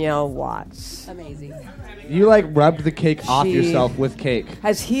 Danielle Watts. Amazing. You rubbed the cake off She yourself with cake.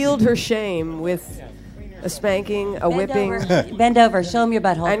 Has healed her shame with a spanking, a whipping. Bend over. Show them your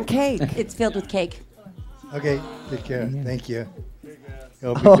butthole. And cake. It's filled with cake. Okay, take care. Thank you.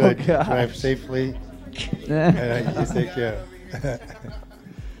 You'll be Oh, good. gosh. Drive safely. And you take care.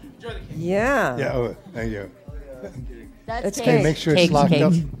 Yeah. Yeah, thank you. That's It's cake. cake. Make sure it's locked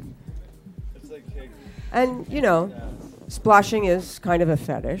up. And, splashing is kind of a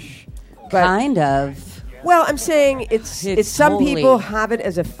fetish. But Kind of. Well, I'm saying it's some totally- people have it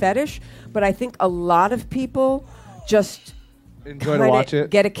as a fetish, but I think a lot of people just Enjoy to kinda watch it.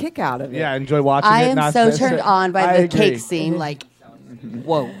 Get a kick out of it. Yeah, enjoy watching it. I am not so this- turned on by I the cake agree. scene. Like,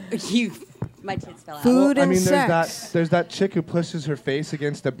 whoa. My tits fell out. Food I and mean, sex. there's that chick who pushes her face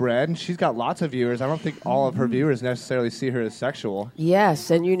against the bread, and she's got lots of viewers. I don't think all of her viewers necessarily see her as sexual.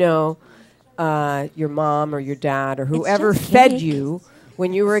 Yes, and your mom or your dad or whoever just fed cake. you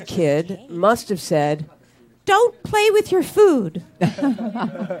when you were a kid must have said, "Don't play with your food."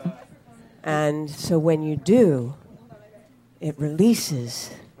 And so when you do, it releases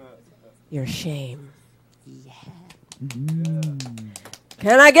your shame.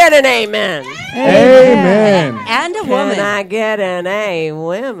 Can I get an amen? Amen. And a Can woman. I get an A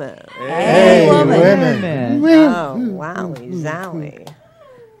women? Hey, Women. Oh, wowie zowie.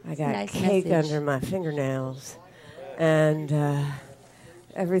 I got Nice cake message. under my fingernails. And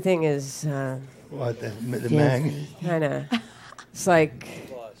everything is What, the man? kind of, it's like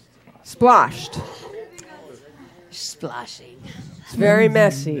sploshed. Splashing. It's very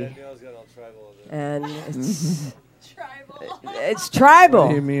messy. And it's tribal. What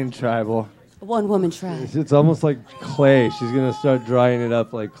do you mean tribal? One woman tribe. It's almost like clay. She's gonna start drying it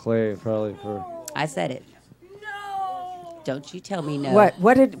up like clay, probably for. I said it. No. Don't you tell me no.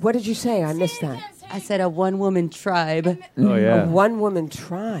 What did you say? I missed that. I said a one woman tribe. Oh A yeah, one-woman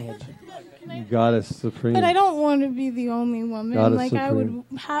tribe. Goddess Supreme. But I don't want to be the only woman. Goddess Like I would,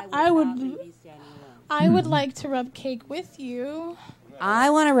 Supreme. I would like to rub cake with you. I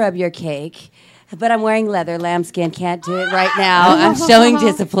want to rub your cake, but I'm wearing leather. Lambskin can't do it right now. I'm showing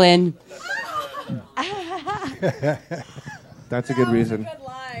discipline. That's a good reason.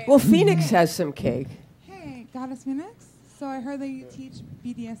 Well, Phoenix has some cake. Hey, Goddess Phoenix. So I heard that you teach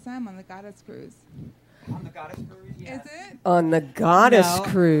BDSM on the Goddess Cruise. On the Goddess Cruise, yeah. Is it? On the Goddess No,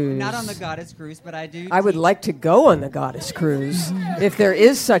 Cruise. Not on the Goddess Cruise, but I do. I would like to go on the Goddess Cruise. If there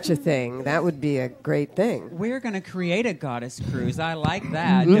is such a thing, that would be a great thing. We're going to create a Goddess Cruise. I like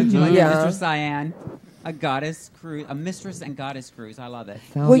that. Don't you like Yeah. that, Mistress Cyan? A Goddess Cruise, a Mistress and Goddess Cruise. I love it.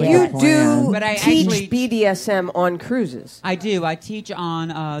 Sounds Well, like you a plan. do But I teach actually- BDSM on cruises. I do. I teach on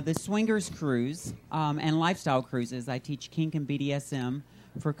the Swingers Cruise and Lifestyle Cruises. I teach kink and BDSM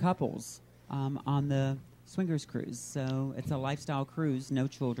for couples on the Swingers Cruise. So it's a lifestyle cruise, no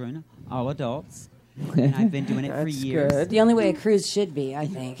children, all adults. And I've been doing it for That's years. good. The only way a cruise should be, I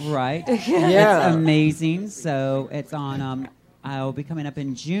think. Right. Yeah. It's amazing. So it's on, I'll be coming up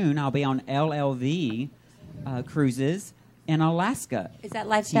in June. I'll be on LLV cruises in Alaska. Is that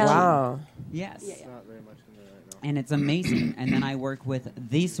lifestyle? Wow. Yes. Yeah, yeah. And it's amazing. And then I work with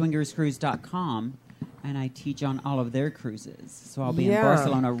theswingerscruise.com, and I teach on all of their cruises. So I'll be in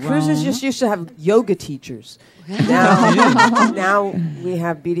Barcelona, Rome. Cruises just used to have yoga teachers. Now we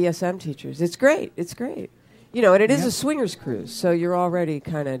have BDSM teachers. It's great. It's great. You know, and it is a swingers cruise, so you're already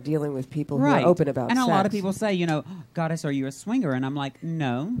kind of dealing with people who are open about and sex. a lot of people say, Goddess, are you a swinger? And I'm like,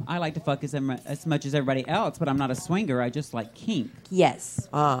 no, I like to fuck as much as everybody else, but I'm not a swinger. I just like kink. Yes.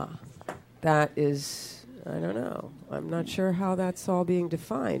 That is, I don't know. I'm not sure how that's all being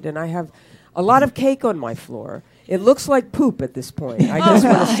defined. And I have a lot of cake on my floor. It looks like poop at this point. I just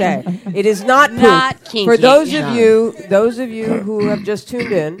want to say it is not poop. Not kinky. For those of you who have just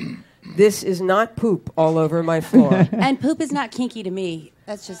tuned in, this is not poop all over my floor. And poop is not kinky to me.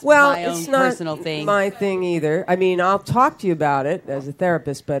 That's just Well, my own it's not personal thing. my thing either. I mean, I'll talk to you about it as a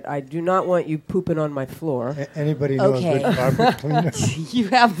therapist, but I do not want you pooping on my floor. Anybody know a good carpet cleaner? You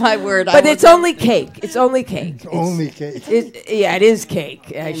have my word. But it's only cake. It's only cake. It's only cake. It is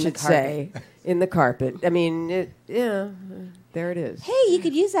cake, I In the should carpet. say, in the carpet. I mean, there it is. Hey, you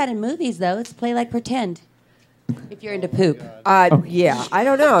could use that in movies, though. It's play like pretend. If you're into poop. Yeah, I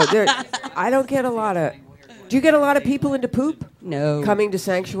don't know. I don't get a lot of... Do you get a lot of people into poop? No. Coming to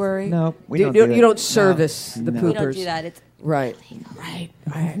Sanctuary? No, we don't do You that. don't service the poopers? We don't do that. It's Right.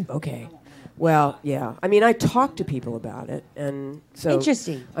 Okay. Well, yeah. I mean, I talk to people about it, and so...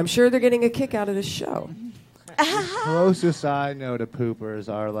 Interesting. I'm sure they're getting a kick out of this show. Closest I know to poopers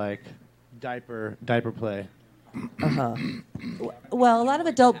are like diaper play. Well, a lot of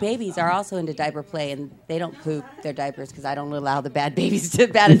adult babies are also into diaper play, and they don't poop their diapers because I don't allow the bad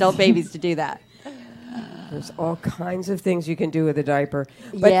adult babies to do that. There's all kinds of things you can do with a diaper.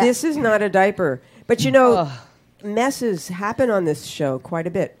 But Yeah. this is not a diaper. But messes happen on this show quite a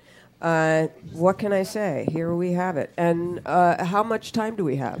bit. What can I say? Here we have it. And how much time do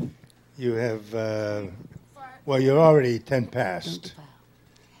we have? You have, you're already 10 past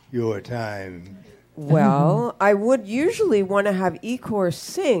your time. Well, I would usually want to have Ecor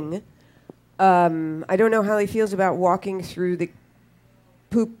sing. I don't know how he feels about walking through the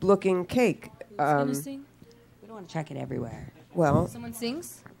poop-looking cake. Who's gonna sing? We don't want to check it everywhere. Well, Someone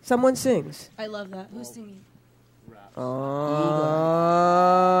sings? someone sings. I love that. Who's singing?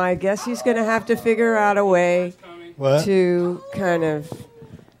 I guess he's going to have to figure out a way to kind of...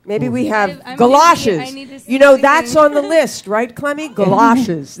 Maybe we have I'm galoshes. I need to see That's singing. on the list, right, Clemmy?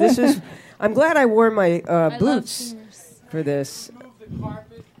 Galoshes. This is... I'm glad I wore my love boots singers. for this.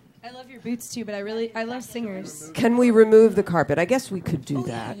 I love your boots too, but I love singers. Can we remove the carpet? I guess we could do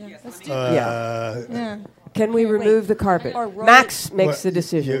that. Yeah, let's do that. Yeah. Can we remove the carpet? Max makes the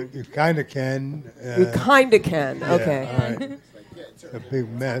decision. You kind of can. You kind of can. Yeah, Okay. all right. It's a big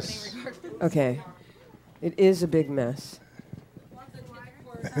mess. Okay. It is a big mess.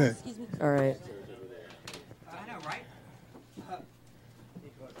 All right.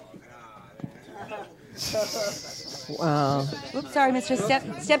 Wow. Oops, sorry, mistress.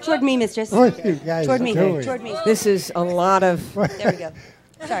 Step toward me, mistress. What are you guys Toward me. doing? Toward me. This is a lot of... There we go.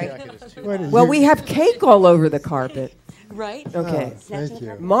 Sorry. Well, we have cake all over the carpet. Right? Okay. Thank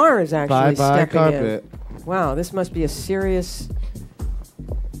you. Mar is actually Bye-bye stepping carpet. in. Wow, this must be a serious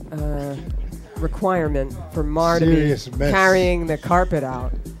requirement for Mar Serious to be mess. carrying the carpet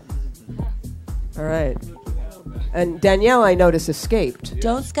out. All right. And Danielle, I notice, escaped.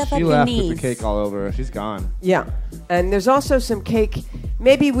 Don't scuff She up your left knees. with the cake all over her. She's gone. Yeah. And there's also some cake.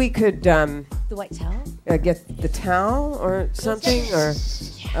 Maybe we could The white towel? get the towel or something, or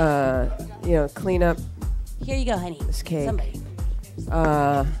clean up Here you go, honey. this cake. Somebody.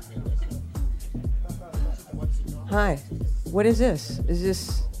 Hi. What is this? Is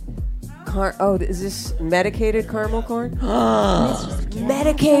this is this medicated caramel corn?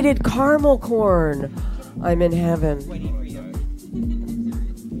 Medicated caramel corn. I'm in heaven.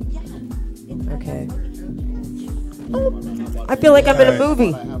 Okay. I feel like I'm in a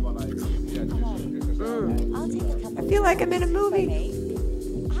movie. I feel like I'm in a movie.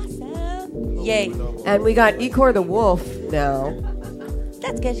 Yay. And we got Ecor the wolf now.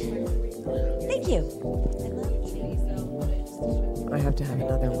 That's good. Thank you. I have to have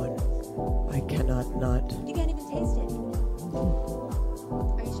another one. I cannot not. You can't even taste it.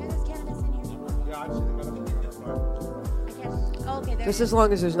 Are you sure there's cannabis in here? Okay, there. Just as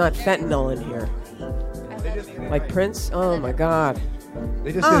long as there's not fentanyl in here. Like Prince? Oh my God.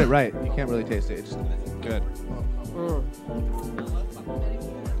 They just did it right. You can't really taste it. It's just good.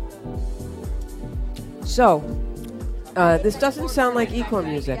 So, this doesn't sound like Ecor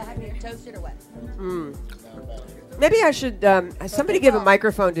music. Toasted or what? Maybe I should, somebody give a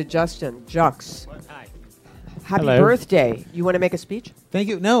microphone to Justin. Jux. Happy Hello. birthday. You want to make a speech? Thank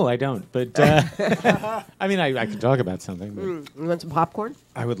you. No, I don't. But I mean, I could talk about something. But You want some popcorn?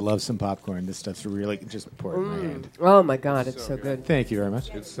 I would love some popcorn. This stuff's really just pour it in my hand. Oh my God, it's so good. Thank you very much.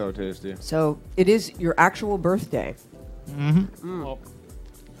 It's so tasty. So it is your actual birthday. Mm-hmm.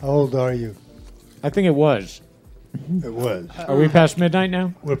 How old are you? I think it was. It was. Are we past midnight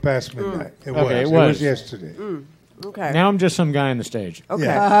now? We're past midnight. It Okay, was. it It was. was yesterday. Okay. Now I'm just some guy on the stage. Okay.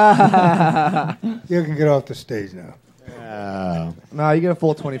 You can get off the stage now. No, you get a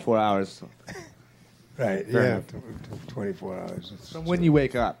full 24 hours. Right. Fair Yeah. enough. 24 hours. From when you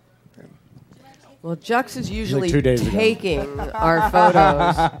wake up. Well, Jux is usually 2 days ago. taking our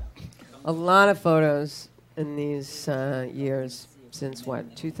photos. A lot of photos in these years since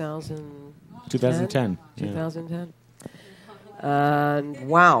what? 2000? 2010. Yeah. 2010. And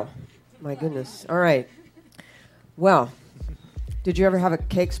wow, my goodness. All right. Well, did you ever have a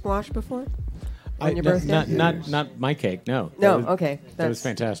cake splash before? On your birthday? Not my cake. No. No. That was, Okay. That was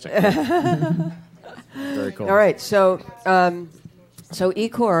fantastic. Very cool. All right. So,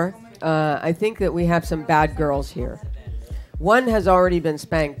 Ecor, I think that we have some bad girls here. One has already been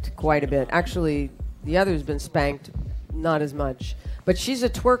spanked quite a bit. Actually, the other's been spanked not as much. But she's a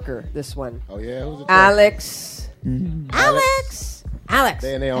twerker, this one. Oh, yeah? Who's a twerker? Alex. Alex.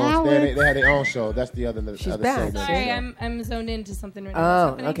 They had their own show. That's the other. She's other back. segment. Sorry, I'm zoned into something right now. Oh,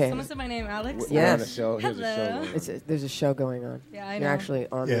 What's happening? okay. Someone said my name, Alex. Yes. On the show. Here's a show. Hello. There's a show going on. Yeah, I You're know. actually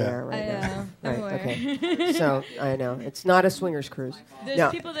on the air right I now. know. I'm Right, aware. okay. So, I know. It's not a swingers cruise. There's No.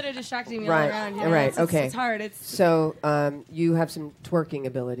 people that are distracting me Right, all around. You know? right, It's okay. It's hard. It's So, you have some twerking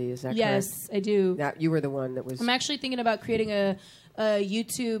ability, is that correct? Yes, I do. That you were the one that was... I'm actually thinking about creating a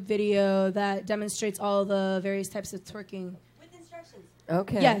YouTube video that demonstrates all the various types of twerking.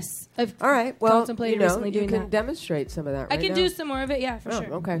 Okay. Yes. I've All right. Well, contemplated you know, recently doing you can that. demonstrate some of that right I can now. do some more of it, yeah, for Oh,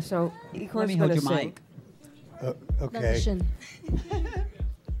 sure. okay. So, Ecor's Let me going hold to your sing. mic. Okay. Audition.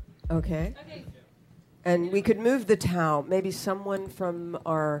 Okay. And we could move the towel. Maybe someone from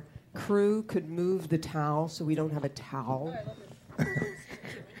our crew could move the towel so we don't have a towel.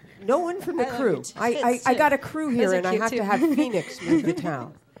 No one from the I love crew. your tits, I too. got a crew here, Those are and I cute, have too. to have Phoenix move the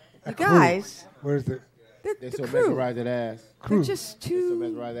towel. You Crew. guys, Where's the... They the so crew. mesmerized that ass. They're just They so too...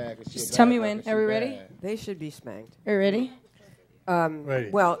 mesmerized that ass 'cause she Just a tell bad me girl, when. 'cause Are she we ready? bad. They should be spanked. Are you ready?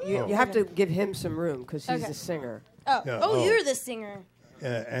 Well, you have to give him some room because he's Okay. the singer. Oh, Yeah, oh, oh. you're the singer.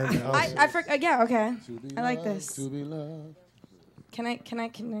 Yeah, and Yeah, okay. To be I like loved, this. To be loved. Can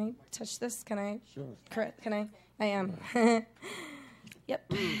I touch this? Can I? Sure. Correct. Can I? I am.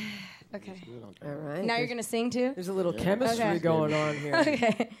 Yep. Okay. All right. Now you're gonna sing too. There's a little Yeah. chemistry Okay. going on here.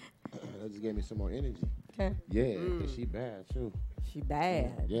 Okay. That just gave me some more energy. Okay. Yeah, 'cause she bad too. She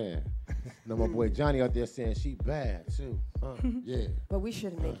bad. Yeah. No, my boy Johnny out there saying she bad too. Yeah. But we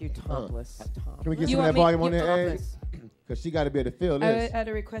shouldn't make you topless. Can we get You some of that want me- volume on you there, Ed? topless. Because she got to be able to feel I this. had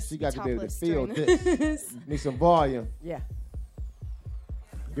a request. She got to be able to topless feel during this. Need some volume. Yeah.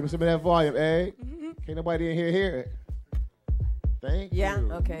 Give me some of that volume, Ed. Can't nobody in here hear it. Thank Yeah,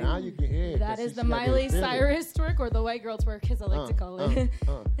 you. okay. Now you can hear it. That 'cause is she the got to be able to Miley feel it. Cyrus twerk or the white girl twerk, as I like to call it.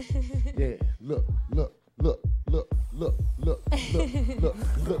 Yeah, look,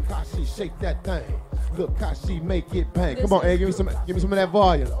 look how she shake that thing. Look how she make it bang. Come on, Ed, give me some of that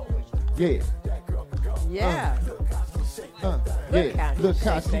volume. Yeah. Yeah. Yeah. Look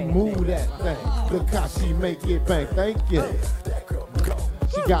how she move that thing. Look how she make it bang. Thank you.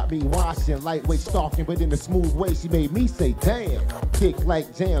 She got me washing, lightweight stalking, but in a smooth way, she made me say, damn. Kick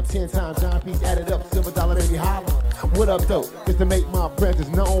like jam, 10 times John Piece added up, silver dollar made me holler. What up, though? Just to make my presence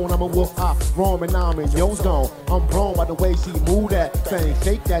known, I'm a wolf, I roam and I'm in your zone. I'm blown by the way she move that thing,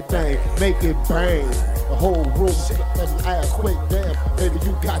 shake that thing, make it bang. The whole room, that ass quick, damn. Baby,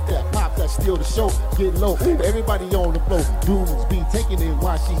 you got that pop, that's still the show. Get low, ooh, everybody on the floor. Dudes be taking it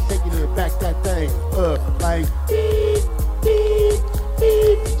while she shaking it back that thing. Like, beep, beep.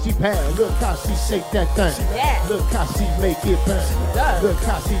 She bad, look how she shake that thing. Yeah. Look how she make it bang. Look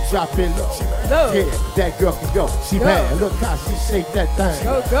how she drop it low. Yeah, that girl can go. She bad, look how she shake that thing.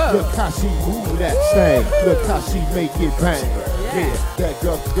 Go. Look how she move that thing. Look how she make it bang. Yeah, that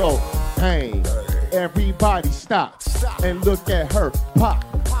girl can go. Bang. Everybody stop and look at her pop.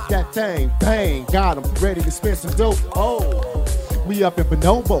 That thing, bang. Got him ready to spend some dope. Oh. We up in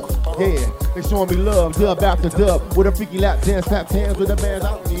Bonobo, yeah. They showing me love, dub after dub. With a freaky lap dance, tap hands with a man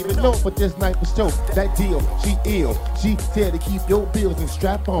I don't even know. But this night for show, that deal, she ill. She said to keep your bills and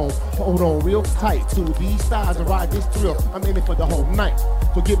strap on. Hold on real tight to these stars and ride this thrill. I'm in it for the whole night.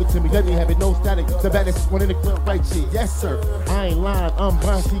 So give it to me, let me have it, no static. The baddest one in the club, right shit, yes sir. I ain't lying, I'm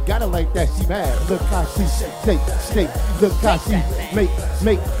blind, she got it like that, she bad. Look how she shake, look how she make,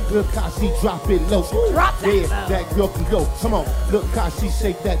 look how she drop it low. Drop that yeah, low. that girl can go, come on, look how she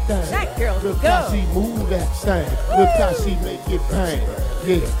shake that thing. That girl can Look how go. she move that thing, look how she make it bang.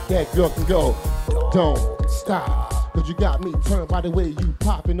 Yeah, that girl can go, don't stop. Cause you got me turned by the way you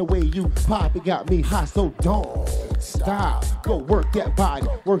pop and the way you pop, it got me hot, so don't stop. Go work that body,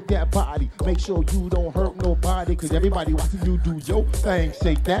 make sure you don't hurt nobody, cause everybody watching you do your thing,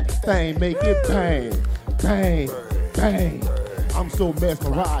 shake that thing, make it bang, bang, bang. I'm so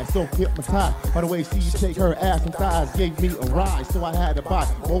mesmerized, so hypnotized by the way she shake her ass and thighs, gave me a ride, so I had to buy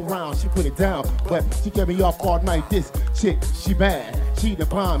more rounds. She put it down, but she kept me off all night. This chick, she bad, she the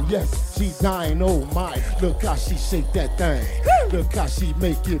bomb, yes, she dying, oh my. Look how she shake that thing, look how she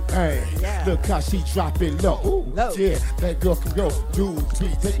make it bang, look how she drop it low. Ooh, yeah, that girl can go, dudes be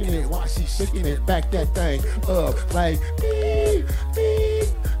taking it while she shaking it, back that thing up like beep, beep,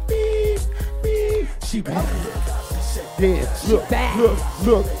 beep, beep. She bad. Yeah, look. Let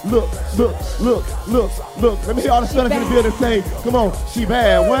me hear all the fellas in the building say, come on, she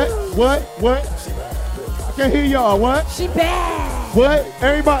bad. What? I can't hear y'all. What? She bad. What?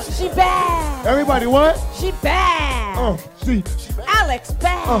 Everybody. She bad. Everybody what? She bad. She. Alex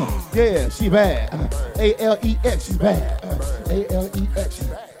bad. Yeah, she bad. A-L-E-X, she bad. A-L-E-X,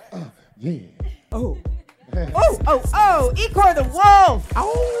 yeah. Oh, Ecor the Wolf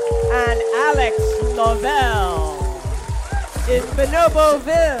and Alex Lovell in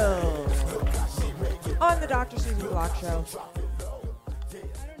Bonoboville on the Dr. Susan Block Show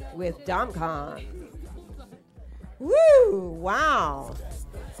with DomCon. Woo! Wow.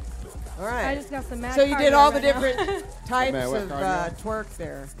 All right. I just got some mad So you did cardio all the right now. different types Mad of cardio? twerk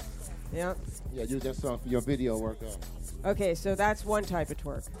there. Yep. Yeah, use that song for your video workout. Okay, so that's one type of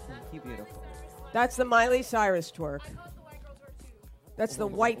twerk. You beautiful. That's the Miley Cyrus twerk. That's the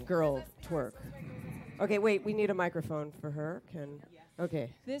white girl twerk. Okay, wait, we need a microphone for her.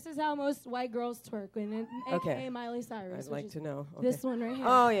 Okay. This is how most white girls twerk, and Okay. AKA Miley Cyrus. I'd like to know. This Okay. one right here.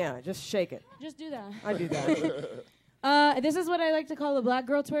 Oh yeah, just shake it. Just do that. I do that. This is what I like to call the black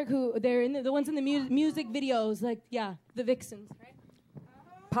girl twerk. Who they're in the ones in the music videos, like the vixens. Right?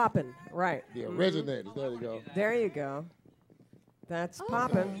 Poppin', right. The originators, there you go. There you go. That's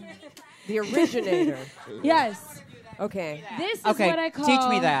poppin'. The originator. Yes. Okay. This is Okay, what I call. teach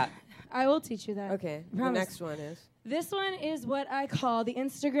me that. I will teach you that. Okay. The Promise. next one is. This one is what I call the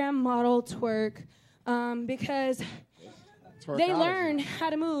Instagram model twerk, because they Twerkology. learn how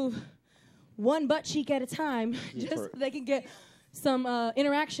to move one butt cheek at a time, just so they can get some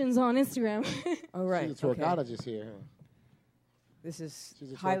interactions on Instagram. Oh right. She's a twerkologist here. Huh? This is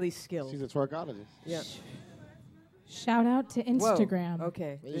She's a highly skilled. She's a twerkologist. Yeah. Shout out to Instagram. Whoa.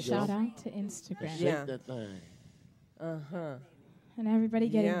 Okay. There you Shout go. out to Instagram. Shake Yeah. that thing. Uh-huh. And everybody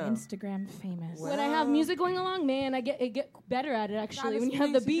getting Yeah. Instagram famous. When I have music going along, man, I get better at it actually. When you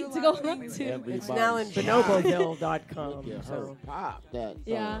have the beat to go along to. It's now in bonoboville.com. Yeah, her So pop that.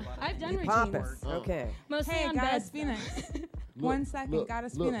 Yeah, I've done you routines. poppin'. Okay. Mostly Hey, on Goddess bed. Phoenix. Look, 1 second, look,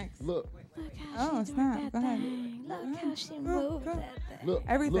 Goddess look, Phoenix. Look, Oh, snap. Go ahead. Look how she moved that thing. look.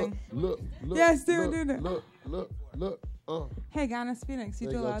 Everything. Look. Yes, do look, that. Look. Hey, Goddess Phoenix, you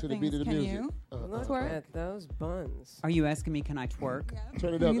There do you a go, lot to of the beat things. of the Can music. you? Look Twerk. at those buns. Are you asking me, can I twerk?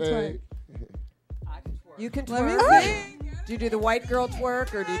 Turn it Can up, you hey. You can Let me twerk. see. Do you do the white girl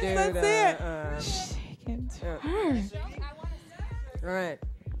twerk or do you do Let's the? see it. Shake and Yeah. twerk. All right.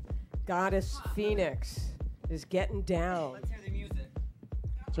 Goddess Phoenix is getting down.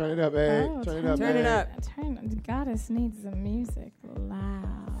 Turn it up, hey. Oh, Turn it up, Turn it hey. up. Goddess needs the music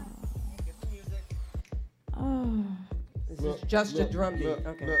loud. Oh. This is just a drum beat. Look,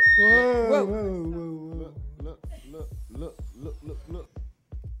 Okay. look. Whoa. Look.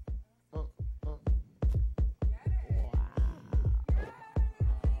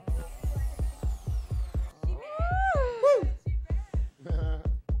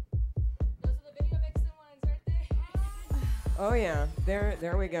 Oh yeah.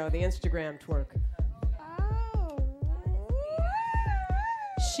 There we go. The Instagram twerk.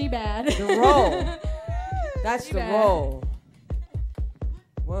 She bad. The roll. That's She the bad. roll.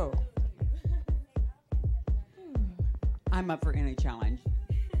 Whoa. I'm up for any challenge.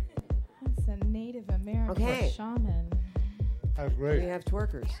 That's a Native American Okay. shaman. That's We great. have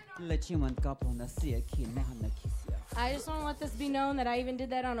twerkers. I just want to let this be known that I even did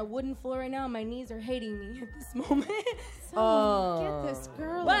that on a wooden floor right now, and my knees are hating me at this moment. Oh. Get this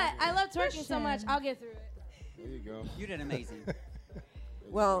girl. But I love twerking so much, I'll get through it. There you go. You did amazing.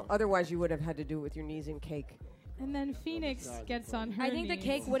 Well, otherwise you would have had to do it with your knees in cake. And then Phoenix gets on her I think the knees.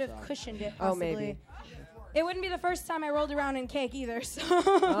 cake would have cushioned it, Oh, possibly. maybe. It wouldn't be the first time I rolled around in cake either, so.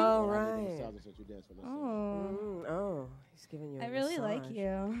 All right. Oh. Oh, he's giving you a I really like massage.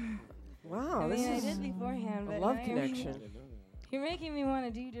 you. Wow, I this mean, is I did beforehand, a but love now connection. You're making me want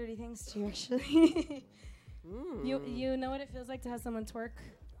to do dirty things to you, actually. Mm. You know what it feels like to have someone twerk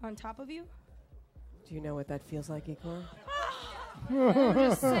on top of you? Do you know what that feels like, Ikor? I'm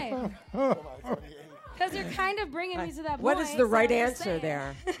just saying. Because you're kind of bringing me to that point. What is the so right I'm just answer saying.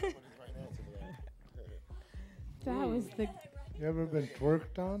 there? That was the. You ever been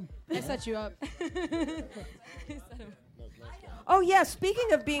twerked on? I set you up. Oh, yeah,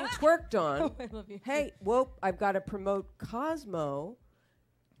 speaking of being twerked on. Oh, I love you. Hey, whoop, I've got to promote Cosmo.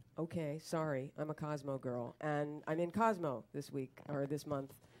 Okay, sorry, I'm a Cosmo girl. And I'm in Cosmo this week, or this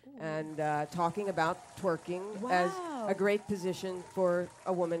month, and talking about twerking as a great position for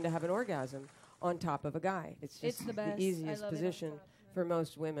a woman to have an orgasm on top of a guy. It's just It's the best. I easiest love it. position for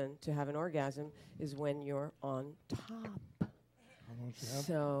most women to have an orgasm is when you're on top.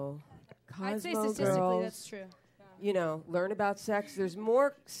 So, Cosmo I'd say statistically girls, that's true. you know, learn about sex. There's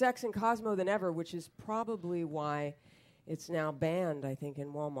more sex in Cosmo than ever, which is probably why it's now banned, I think,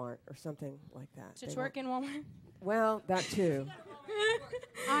 in Walmart or something like that. To They twerk in Walmart? Well, that too.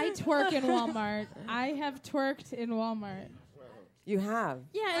 I twerk in Walmart. I have twerked in Walmart. You have.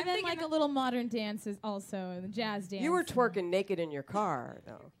 Yeah, and then like a little modern dances also, and the jazz dance. You were twerking naked in your car,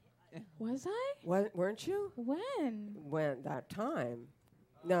 though. Was I? Weren't you? When? When that time?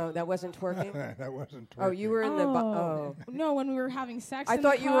 No, that wasn't twerking. That wasn't twerking. Oh, you were in the. Oh. No, when we were having sex. I in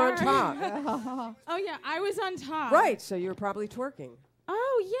thought the you were on car. top. Oh yeah, I was on top. Right, so you were probably twerking.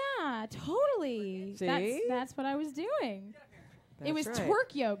 Oh yeah, totally. See? That's what I was doing. It was That's right.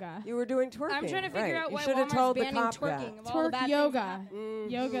 twerk yoga. You were doing twerking. I'm trying to figure right. out You why should have Walmart's told the banning cop twerking. that. Of all the Twerk bad yoga.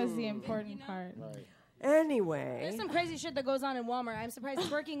 Mhm. Yoga is the important part. Anyway. There's some crazy shit that goes on in Walmart. I'm surprised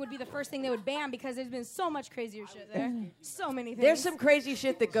twerking would be the first thing they would ban because there's been so much crazier shit there. So many things. There's some crazy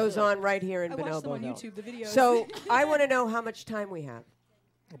shit that goes on right here in I watched them Bonobo. on though. YouTube, the videos. So I want to know how much time we have.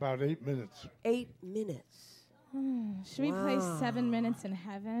 About 8 minutes. 8 minutes. Should we play 7 minutes in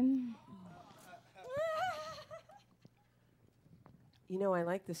heaven? You know, I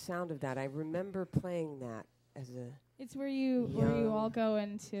like the sound of that. I remember playing that as a. It's where you all go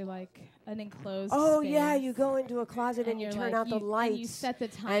into like an enclosed. Oh space. yeah, you go into a closet and you you're turn like- out the you- lights. and you set the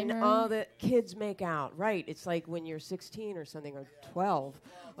And timer. all the kids make out. Right. It's like when you're 16 or something, or 12.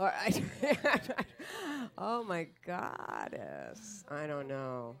 Or oh my goddess. I don't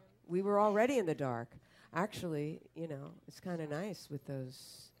know. We were already in the dark. Actually, you know, it's kind of nice with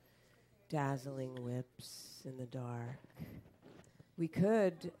those dazzling whips in the dark. We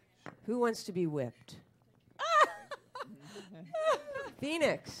could. Who wants to be whipped?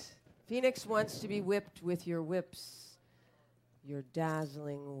 Phoenix. Phoenix wants to be whipped with your whips, your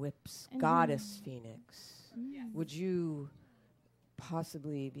dazzling whips. Goddess Phoenix. Would you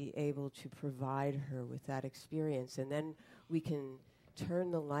possibly be able to provide her with that experience? And then we can turn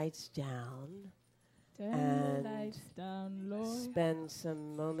the lights down Turn the lights down low. spend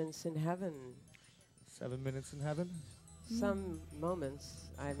some moments in heaven. 7 minutes in heaven. Some moments.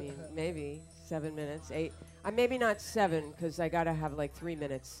 I mean, maybe 7 minutes, 8. Maybe not 7, because I got to have like 3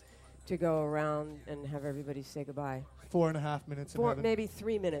 minutes to go around and have everybody say goodbye. 4.5 minutes in heaven. Maybe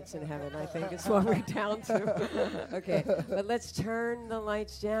 3 minutes in heaven, I think is what we're down to. Okay, but let's turn the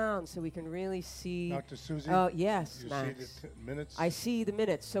lights down so we can really see. Dr. Susie? Oh, yes, You Max. see the minutes? I see the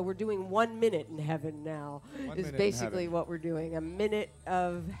minutes. So we're doing 1 minute in heaven now. 1 is minute in basically heaven. what we're doing. A minute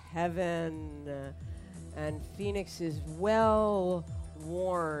of heaven. And Phoenix is well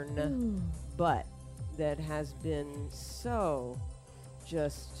worn, but that has been so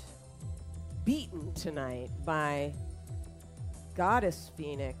just beaten tonight by Goddess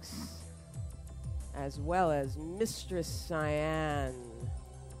Phoenix as well as Mistress Cyan,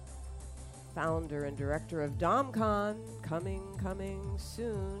 founder and director of DomCon, coming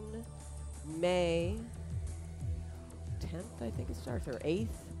soon, May 10th, I think it starts, or 8th.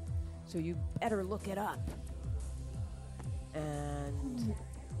 So you better look it up. And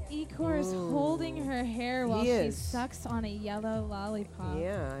Ikor is holding her hair while He she is. sucks on a yellow lollipop.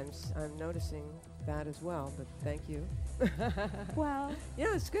 yeah, I'm noticing that as well. But thank you. Well,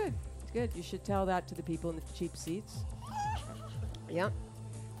 yeah, it's good. It's good. You should tell that to the people in the cheap seats. Yep.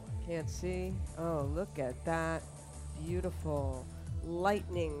 Can't see. Oh, look at that. Beautiful.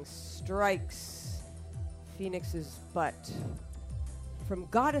 Lightning strikes Phoenix's butt. From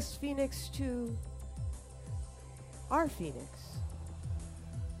Goddess Phoenix to our Phoenix.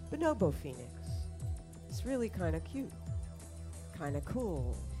 Bonobo Phoenix. It's really kind of cute. Kind of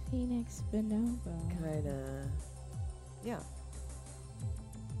cool. Phoenix Bonobo. Kind of Yeah.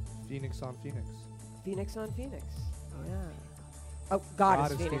 Phoenix on Phoenix. Phoenix on Phoenix. Yeah. Oh,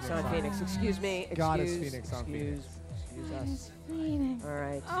 Goddess Phoenix on Phoenix. Excuse me. Goddess Phoenix on Phoenix. Excuse us. Phoenix. All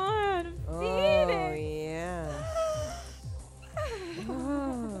right. Oh, yeah.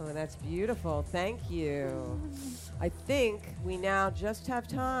 Oh, that's beautiful. Thank you. I think we now just have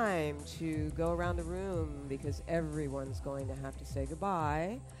time to go around the room because everyone's going to have to say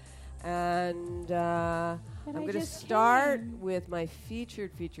goodbye. And I'm going to start with my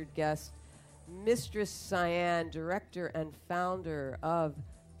featured guest, Mistress Cyan, director and founder of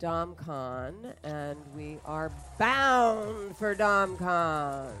DomCon, and we are bound for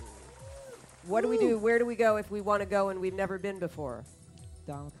DomCon. What do we do? Where do we go if we want to go and we've never been before?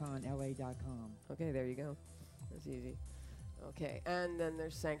 DomConLA.com. Okay, there you go. That's easy. Okay, and then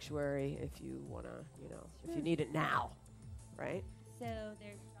there's Sanctuary if you want to, if you need it now, right? So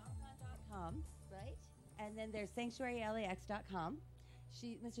there's DomCon.com, right? And then there's SanctuaryLAX.com.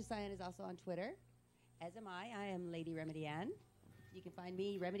 Mr. Cyan is also on Twitter, as am I. I am Lady Remedy Ann. You can find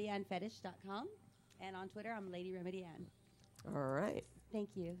me, RemedyAnnFetish.com. And on Twitter, I'm Lady Remedy Ann. All right.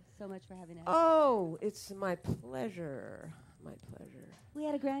 Thank you so much for having us. Oh, it's my pleasure. My pleasure. We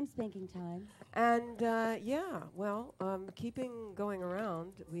had a grand spanking time. And, keeping going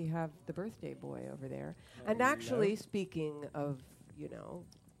around, we have the birthday boy over there. And actually, speaking of,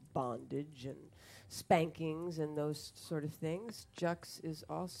 bondage and spankings and those sort of things, Jux is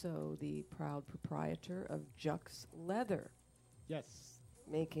also the proud proprietor of Jux Leather. Yes.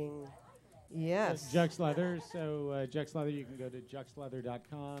 Making, yes. Jux Leather. So Jux Leather, you can go to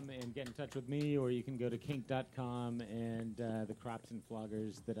juxleather.com and get in touch with me, or you can go to kink.com and the crops and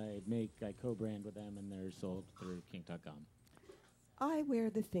floggers that I make, I co-brand with them, and they're sold through kink.com. I wear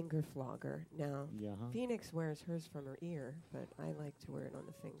the finger flogger now. Yeah. Phoenix wears hers from her ear, but I like to wear it on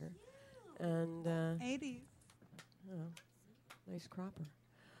the finger. And 80s. Oh, nice cropper.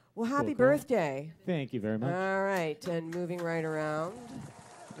 Well, happy birthday. Thank you very much. All right, and moving right around.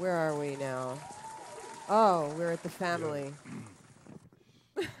 Where are we now? Oh, we're at the family.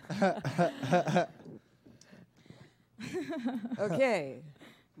 Okay,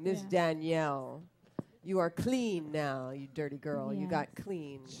 Miss Danielle. You are clean now, you dirty girl. You got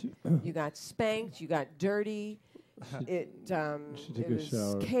clean. You got spanked. You got dirty. It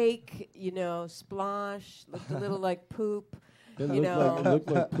was cake, splosh. Looked a little like poop. It looked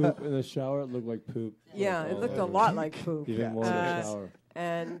like poop in the shower. It looked like poop. Yeah, it looked a lot like poop. Even more in the shower.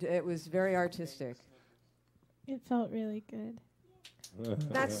 And it was very artistic. It felt really good.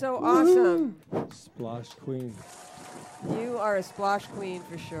 That's so awesome. Splosh queen. You are a splosh queen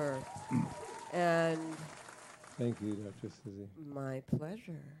for sure. And thank you, Dr. Susie. My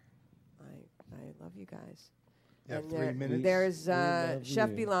pleasure. I love you guys. You have and 3 minutes. There's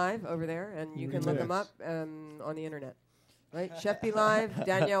Chef Be Live over there, and you can look them up on the internet. Right? Chef Be Live,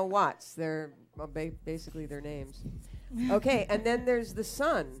 Danielle Watts. They're basically their names. Okay, and then there's the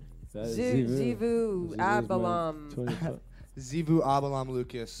son. Zivu Abalam. Zivu Abalam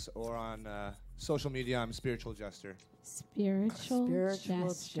Lucas, or on social media, I'm Spiritual Jester. Spiritual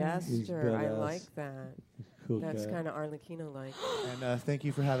Jester. I like that. Cool That's guy. kind of Arlecchino-like. And thank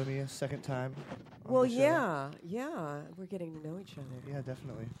you for having me a second time. Well, yeah. We're getting to know each other. Yeah,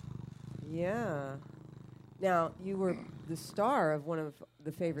 definitely. Yeah. Now, you were the star of one of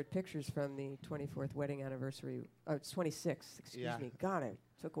the favorite pictures from the 24th wedding anniversary. Oh, it's 26th, excuse me. God, it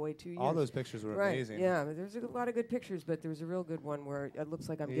took away 2 years. All those pictures were amazing. Yeah, there's a lot of good pictures, but there was a real good one where it looks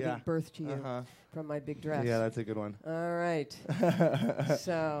like I'm giving birth to you from my big dress. Yeah, that's a good one. All right.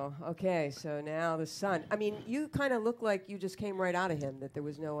 So now the son. I mean, you kind of look like you just came right out of him, that there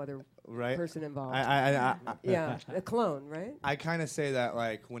was no other person involved. Yeah, a clone, right? I kind of say that,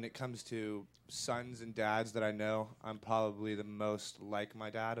 like, when it comes to sons and dads that I know, I'm probably the most like my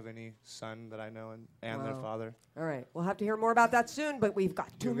dad of any son that I know and their father. All right. We'll have to hear more about that soon, but we've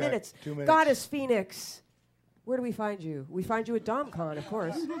got 2 minutes. 2 minutes. Goddess Phoenix. Where do we find you? We find you at DomCon, of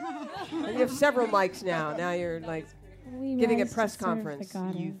course. And you have several mics now. Now you're like giving a press conference.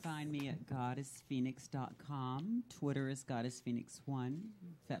 You find me at goddessphoenix.com. Twitter is goddessphoenix1.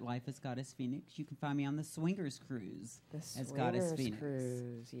 FetLife is Goddess Phoenix. You can find me on the Swingers Cruise as Goddess Phoenix.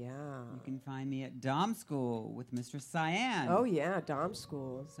 Cruise, yeah. You can find me at Dom School with Mr. Cyan. Oh, yeah, Dom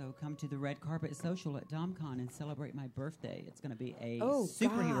School. So come to the Red Carpet Social at DomCon and celebrate my birthday. It's going to be a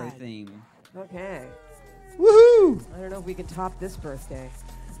superhero theme. Okay. Woohoo! I don't know if we can top this birthday.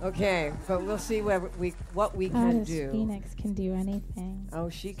 Okay, but we'll see what we can do. Phoenix can do anything. Oh,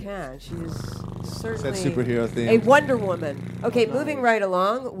 she can. She is certainly superhero theme. A Wonder Woman. Okay, moving right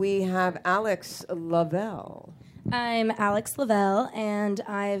along, we have Alex Lavelle. I'm Alex Lavelle, and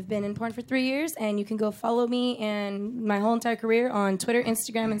I've been in porn for 3 years, and you can go follow me and my whole entire career on Twitter,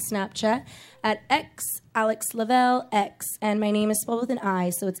 Instagram, and Snapchat at X, Alex Lavelle, X. And my name is spelled with an I,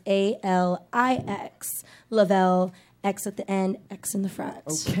 so it's A-L-I-X, Lavelle, X at the end, X in the front.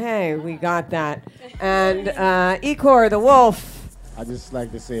 Okay, we got that. And Ecor, the wolf. I just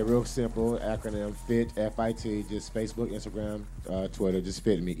like to say a real simple acronym, FIT, F-I-T, just Facebook, Instagram, Twitter, just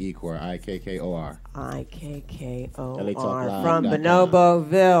fit me, Ecor, I-K-K-O-R. I-K-K-O-R from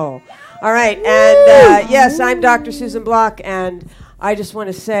Bonoboville. All right, and yes, I'm Dr. Susan Block, and I just want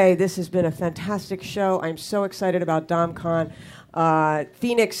to say this has been a fantastic show. I'm so excited about DomCon.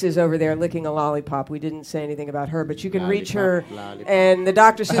 Phoenix is over there licking a lollipop. We didn't say anything about her, but you can reach her and the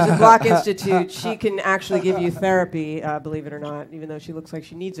Dr. Susan Block Institute. She can actually give you therapy, believe it or not, even though she looks like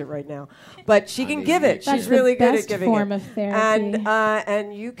she needs it right now. But she can give it. That's She's really the good best at giving form it. of therapy.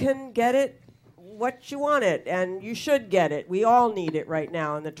 And you can get it what you want it, and you should get it. We all need it right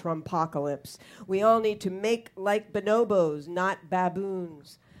now in the Trumpocalypse. We all need to make like bonobos, not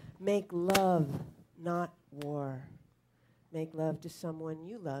baboons. Make love, not war. Make love to someone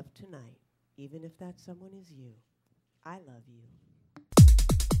you love tonight, even if that someone is you. I love you.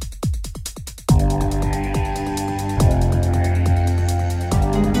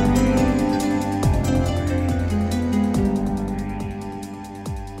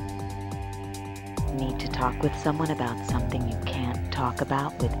 Need to talk with someone about something you can't talk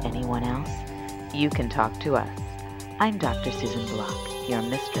about with anyone else? You can talk to us. I'm Dr. Susan Block, your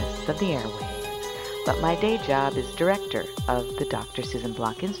mistress of the airwaves. But my day job is director of the Dr. Susan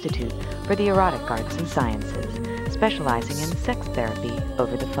Block Institute for the Erotic Arts and Sciences, specializing in sex therapy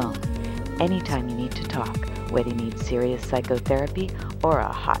over the phone. Anytime you need to talk, whether you need serious psychotherapy or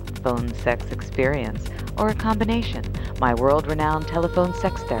a hot phone sex experience, or a combination, my world-renowned telephone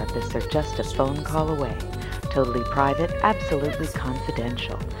sex therapists are just a phone call away. Totally private, absolutely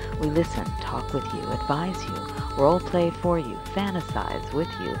confidential. We listen, talk with you, advise you, role play for you, fantasize with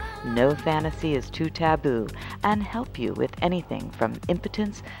you, no fantasy is too taboo, and help you with anything from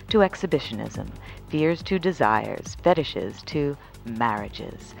impotence to exhibitionism, fears to desires, fetishes to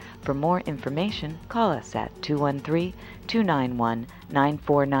marriages. For more information, call us at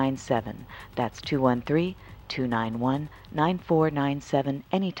 213-291-9497. That's 213-291-9497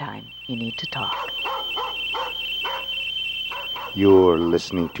 anytime you need to talk. You're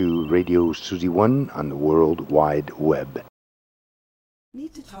listening to Radio Susie One on the World Wide Web.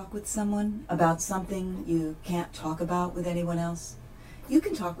 Need to talk with someone about something you can't talk about with anyone else? You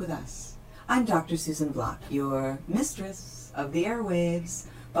can talk with us. I'm Dr. Susan Block, your mistress of the airwaves,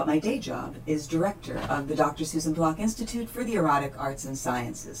 but my day job is director of the Dr. Susan Block Institute for the Erotic Arts and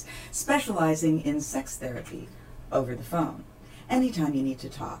Sciences, specializing in sex therapy over the phone. Anytime you need to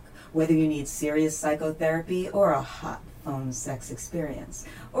talk, whether you need serious psychotherapy or a hot phone sex experience,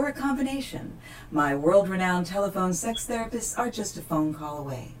 or a combination, my world-renowned telephone sex therapists are just a phone call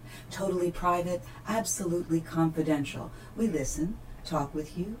away. Totally private, absolutely confidential. We listen, talk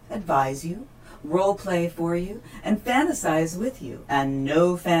with you, advise you, role play for you, and fantasize with you. And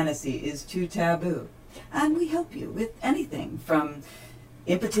no fantasy is too taboo. And we help you with anything from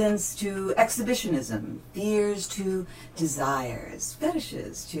impotence to exhibitionism, fears to desires,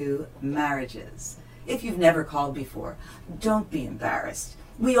 fetishes to marriages. If you've never called before, don't be embarrassed.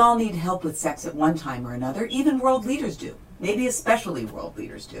 We all need help with sex at one time or another. Even world leaders do. Maybe especially world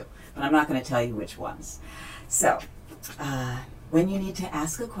leaders do. But I'm not going to tell you which ones. So, when you need to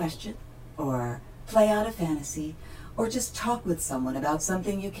ask a question, or play out a fantasy, or just talk with someone about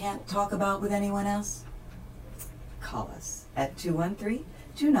something you can't talk about with anyone else, call us at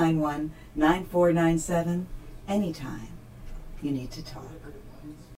 213-291-9497 anytime you need to talk.